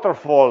a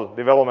waterfall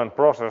development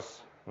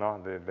process,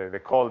 no, they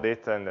called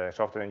it, and the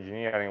software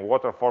engineering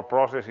waterfall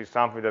process is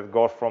something that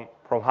goes from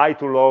high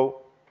to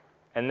low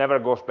and never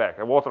goes back.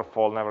 A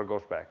waterfall never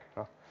goes back.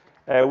 No?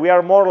 We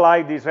are more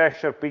like this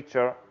Escher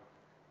picture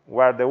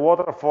where the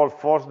waterfall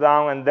falls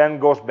down and then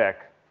goes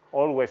back,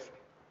 always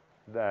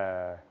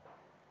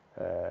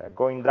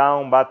going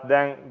down, but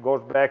then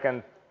goes back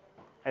and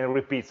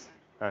repeats.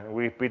 And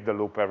we repeat the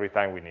loop every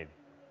time we need.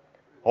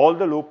 All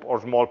the loop or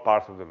small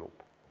parts of the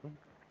loop.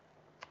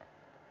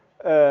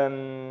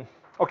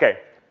 Okay,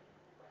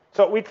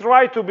 so we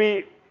try to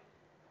be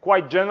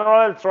quite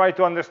general, try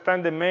to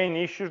understand the main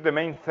issues, the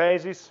main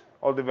phases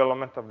of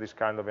development of this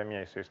kind of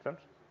AmI systems,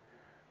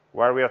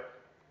 where we are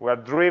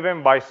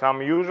driven by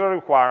some user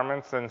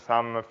requirements and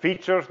some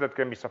features that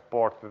can be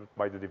supported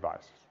by the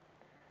devices.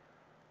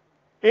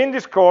 In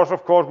this course,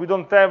 of course, we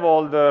don't have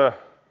all the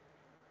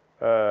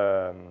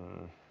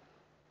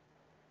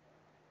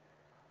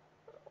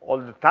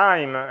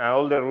time and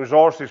all the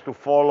resources to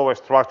follow a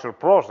structured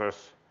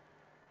process.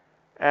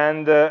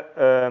 And this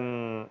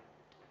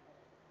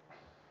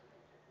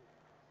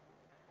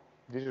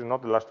is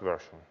not the last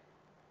version.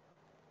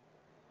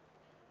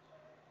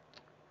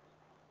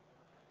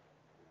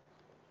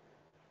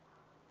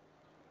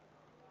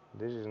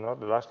 This is not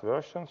the last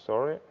version,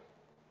 sorry.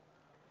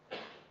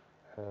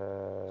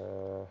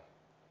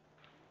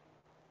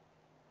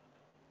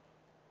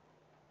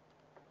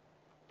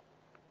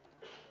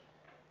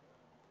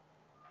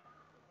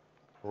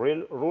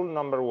 Rule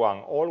number 1,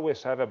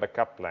 always have a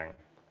backup plan.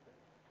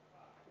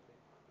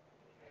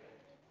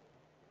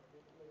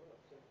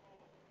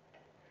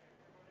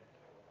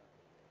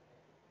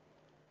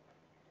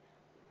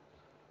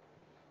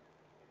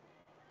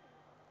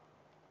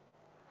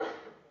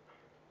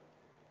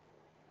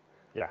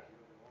 Yeah,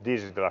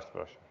 this is the last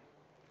version.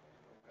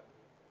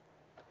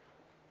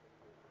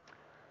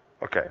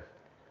 Okay.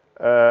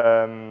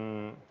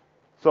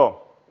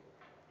 So,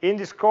 in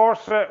this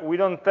course, we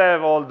don't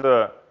have all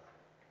the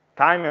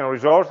time and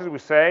resources, we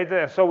said,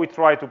 and so we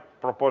try to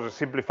propose a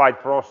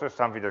simplified process,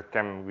 something that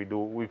we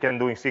can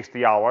do in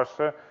 60 hours.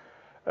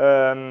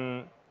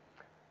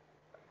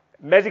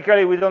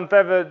 Basically, we don't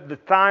have the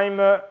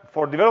time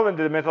for developing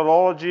the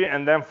methodology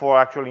and then for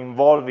actually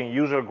involving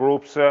user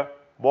groups,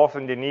 both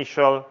in the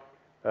initial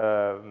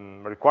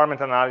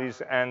requirement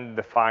analysis and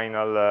the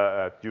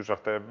final user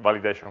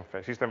validation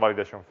phase, system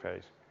validation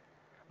phase.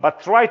 But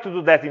try to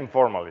do that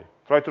informally.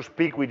 Try to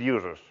speak with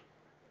users.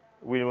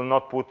 We will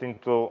not put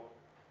into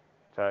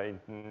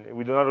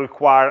we do not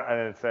require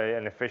an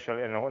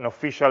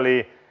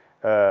officially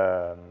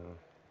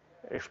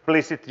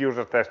explicit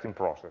user testing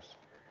process.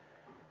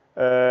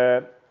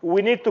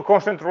 We need to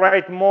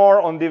concentrate more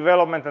on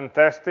development and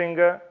testing,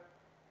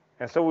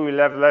 and so we will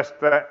have less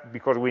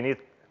because we need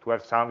to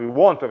have we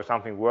want to have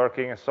something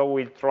working, and so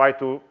we try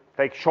to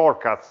take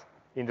shortcuts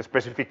in the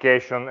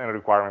specification and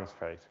requirements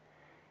phase.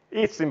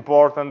 It's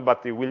important,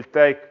 but it will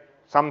take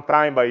some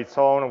time by its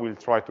own. We'll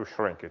try to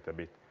shrink it a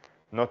bit,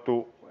 not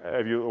to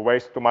have you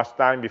waste too much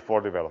time before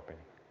developing.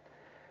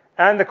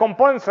 And the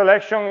component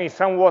selection is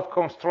somewhat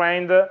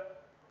constrained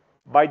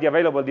by the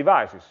available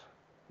devices.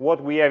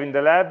 What we have in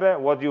the lab,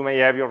 what you may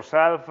have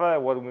yourself,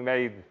 what we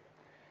may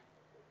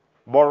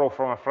borrow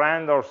from a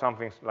friend or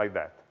something like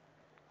that.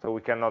 So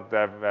we cannot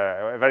have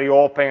a very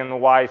open and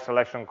wide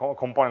selection,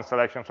 component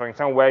selection. So in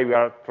some way, we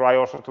try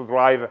also to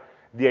drive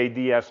the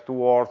ideas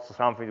towards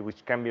something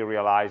which can be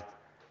realized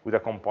with the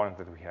component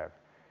that we have.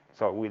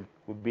 So it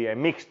would be a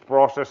mixed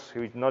process.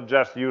 It's not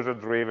just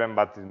user-driven,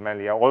 but it's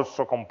mainly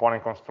also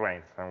component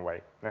constrained in some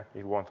way, if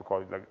you want to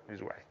call it like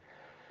this way.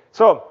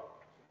 So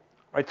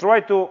I try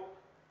to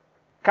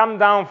come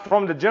down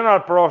from the general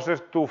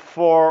process to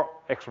 4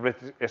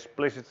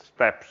 explicit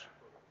steps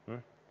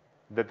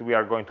that we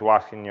are going to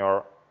ask in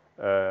your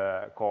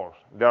course.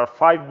 There are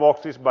 5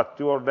 boxes, but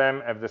 2 of them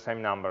have the same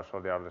number,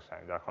 so they are the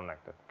same, they are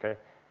connected. Okay,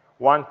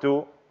 1,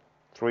 2,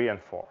 3, and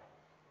 4.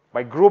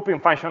 By grouping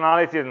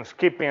functionality and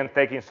skipping and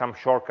taking some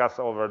shortcuts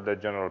over the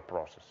general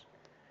process.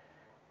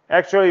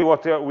 Actually,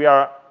 what we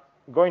are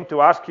going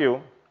to ask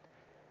you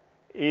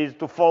is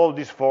to follow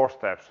these 4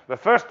 steps. The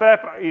first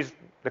step is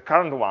the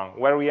current one,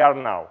 where we are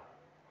now.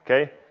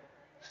 Okay,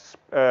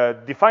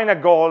 define a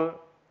goal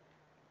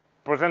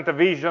present a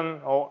vision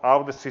of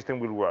how the system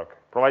will work,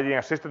 providing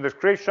a system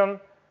description,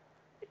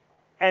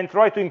 and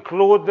try to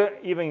include,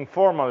 even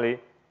informally,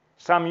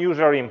 some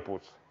user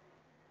inputs.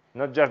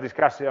 Not just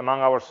discuss it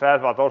among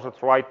ourselves, but also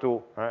try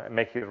to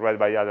make it read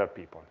by other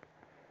people.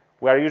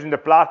 We are using the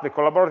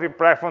collaborative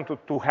platform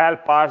to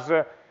help us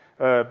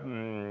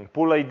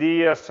pull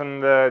ideas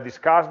and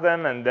discuss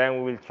them, and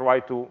then we will try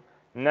to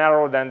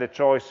narrow down the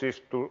choices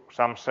to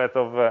some set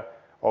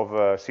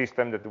of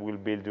system that we will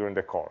build during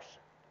the course.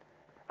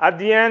 At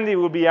the end, you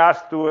will be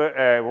asked to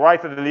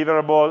write a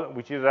deliverable,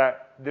 which is a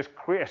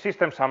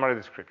system summary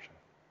description,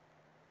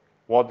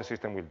 what the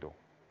system will do.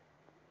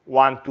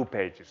 1-2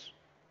 pages,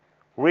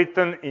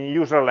 written in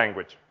user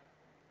language,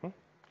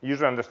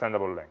 user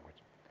understandable language.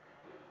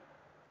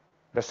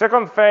 The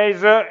second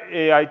phase,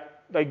 I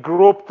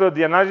grouped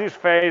the analysis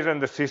phase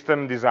and the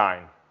system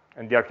design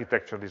and the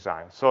architecture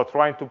design. So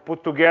trying to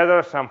put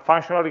together some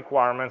functional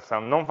requirements,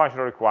 some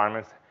non-functional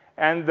requirements,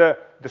 and the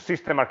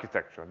system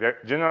architecture, the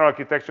general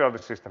architecture of the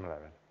system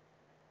level.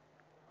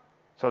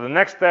 So the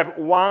next step,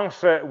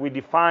 once we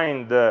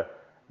define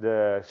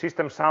the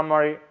system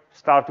summary,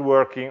 start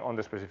working on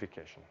the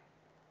specification.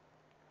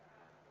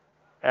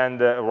 And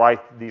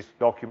write this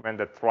document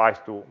that tries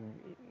to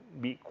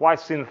be quite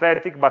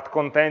synthetic, but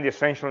contain the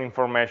essential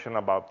information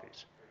about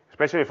this.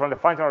 Especially from the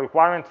functional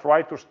requirement,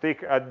 try to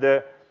stick at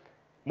the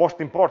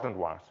most important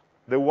ones,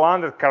 the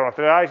one that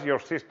characterize your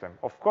system.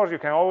 Of course, you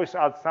can always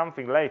add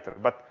something later,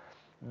 but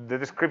the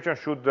description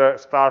should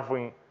start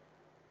with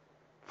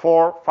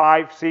 4,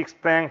 5, 6,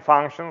 10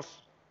 functions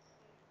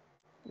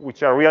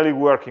which are really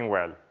working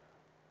well,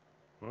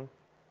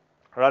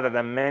 rather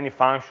than many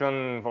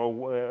functions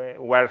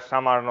where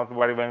some are not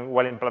very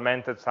well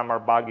implemented, some are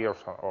buggy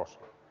also.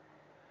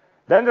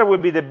 Then there will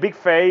be the big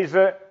phase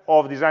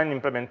of design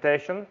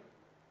implementation.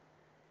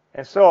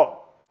 And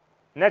so,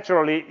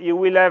 naturally, you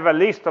will have a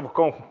list of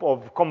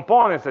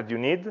components that you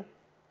need,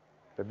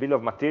 the bill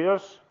of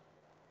materials,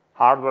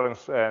 hardware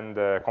and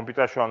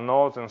computational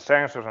nodes and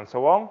sensors and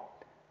so on,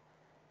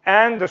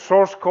 and the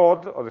source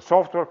code or the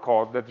software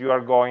code that you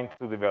are going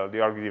to develop,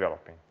 you are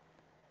developing.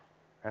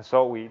 And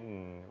so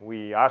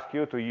we ask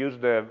you to use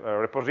the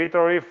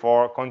repository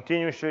for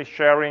continuously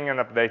sharing and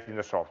updating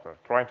the software,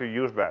 trying to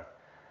use that.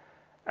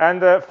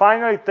 And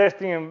finally,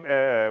 testing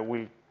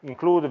will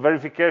include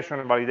verification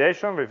and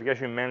validation.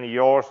 Verification mainly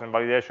yours, and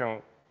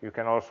validation you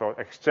can also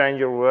exchange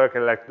your work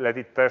and let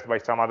it test by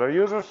some other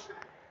users.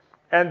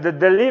 And the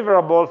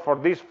deliverable for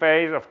this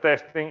phase of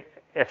testing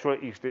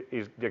actually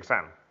is the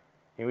exam,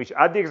 in which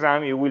at the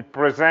exam you will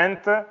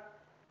present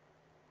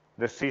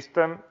the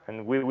system,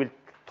 and we will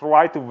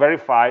try to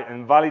verify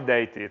and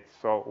validate it,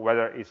 so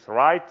whether it's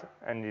right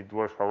and it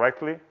works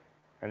correctly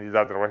and it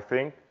does the right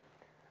thing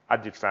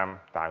at the exam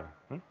time.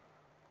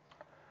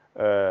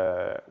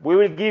 We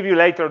will give you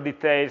later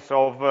details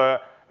of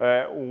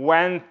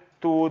when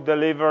to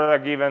deliver a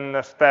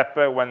given step,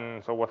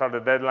 so what are the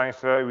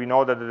deadlines. We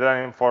know that the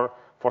deadline for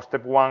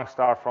step 1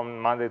 starts from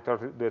Monday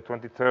the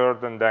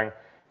 23rd, and then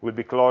will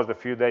be closed a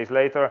few days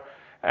later.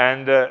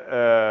 And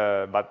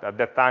but at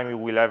that time, we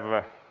will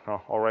have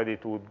already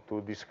to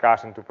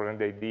discuss and to present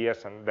the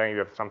ideas, and then you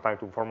have some time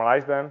to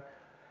formalize them.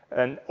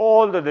 And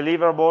all the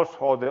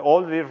deliverables, all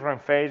the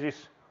different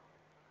phases,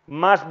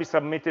 must be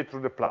submitted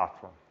through the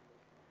platform.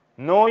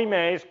 No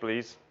emails,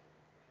 please.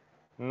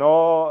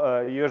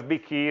 No USB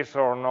keys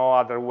or no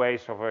other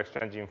ways of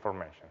exchanging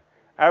information.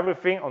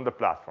 Everything on the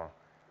platform.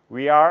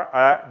 We are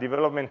a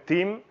development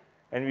team,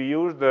 and we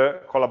use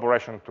the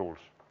collaboration tools,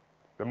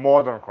 the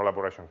modern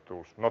collaboration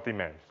tools, not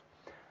emails.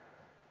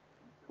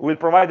 We'll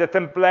provide a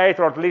template,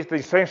 or at least the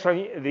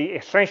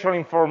essential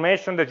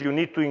information that you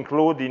need to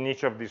include in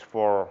each of these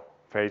 4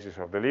 phases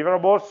of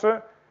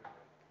deliverables.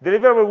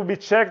 Deliverable will be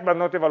checked but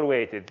not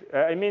evaluated.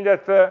 I mean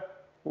that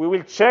we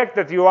will check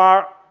that you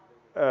are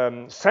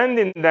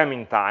sending them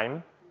in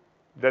time,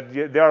 that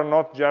they are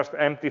not just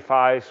empty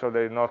files, so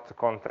they not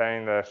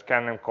contain a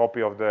scan and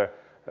copy of the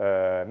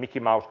Mickey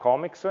Mouse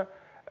comics,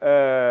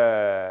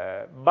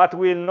 but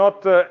we will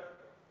not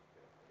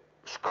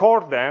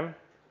score them,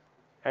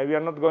 and we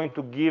are not going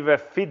to give a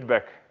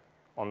feedback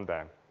on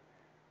them.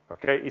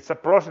 Okay, it's a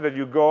process that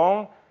you go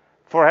on.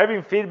 For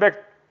having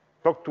feedback,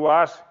 talk to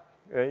us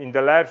in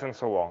the labs and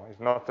so on.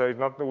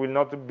 Will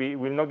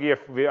not give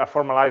a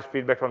formalized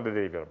feedback on the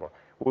deliverable.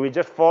 We will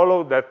just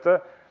follow that,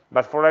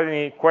 but for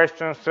any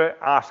questions,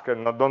 ask,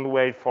 and don't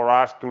wait for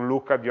us to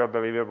look at your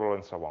deliverable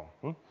and so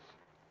on.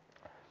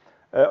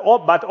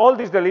 But all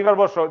these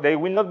deliverables, so they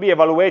will not be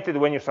evaluated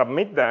when you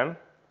submit them.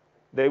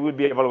 They will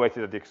be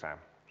evaluated at the exam.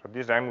 So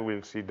this time we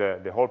will see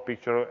the whole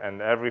picture,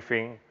 and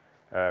everything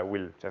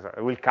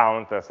will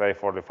count, say,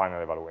 for the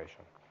final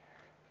evaluation.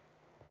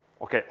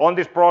 Okay, on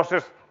this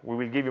process, we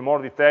will give you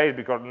more details,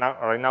 because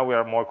right now we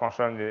are more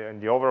concerned in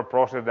the overall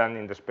process than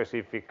in the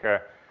specific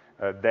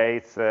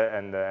dates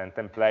and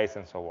templates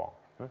and so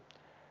on.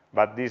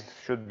 But this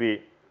should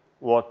be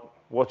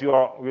what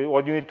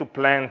you need to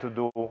plan to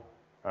do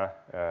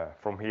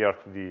from here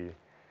to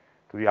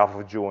the half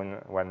of June,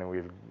 when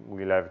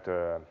we'll have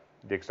the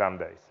exam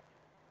days.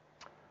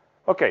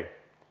 Okay.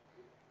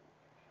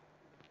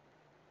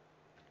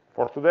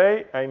 For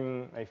today,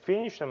 I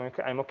finished,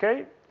 I'm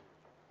okay.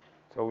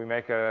 So we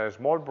make a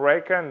small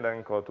break and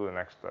then go to the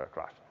next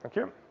class. Thank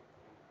you.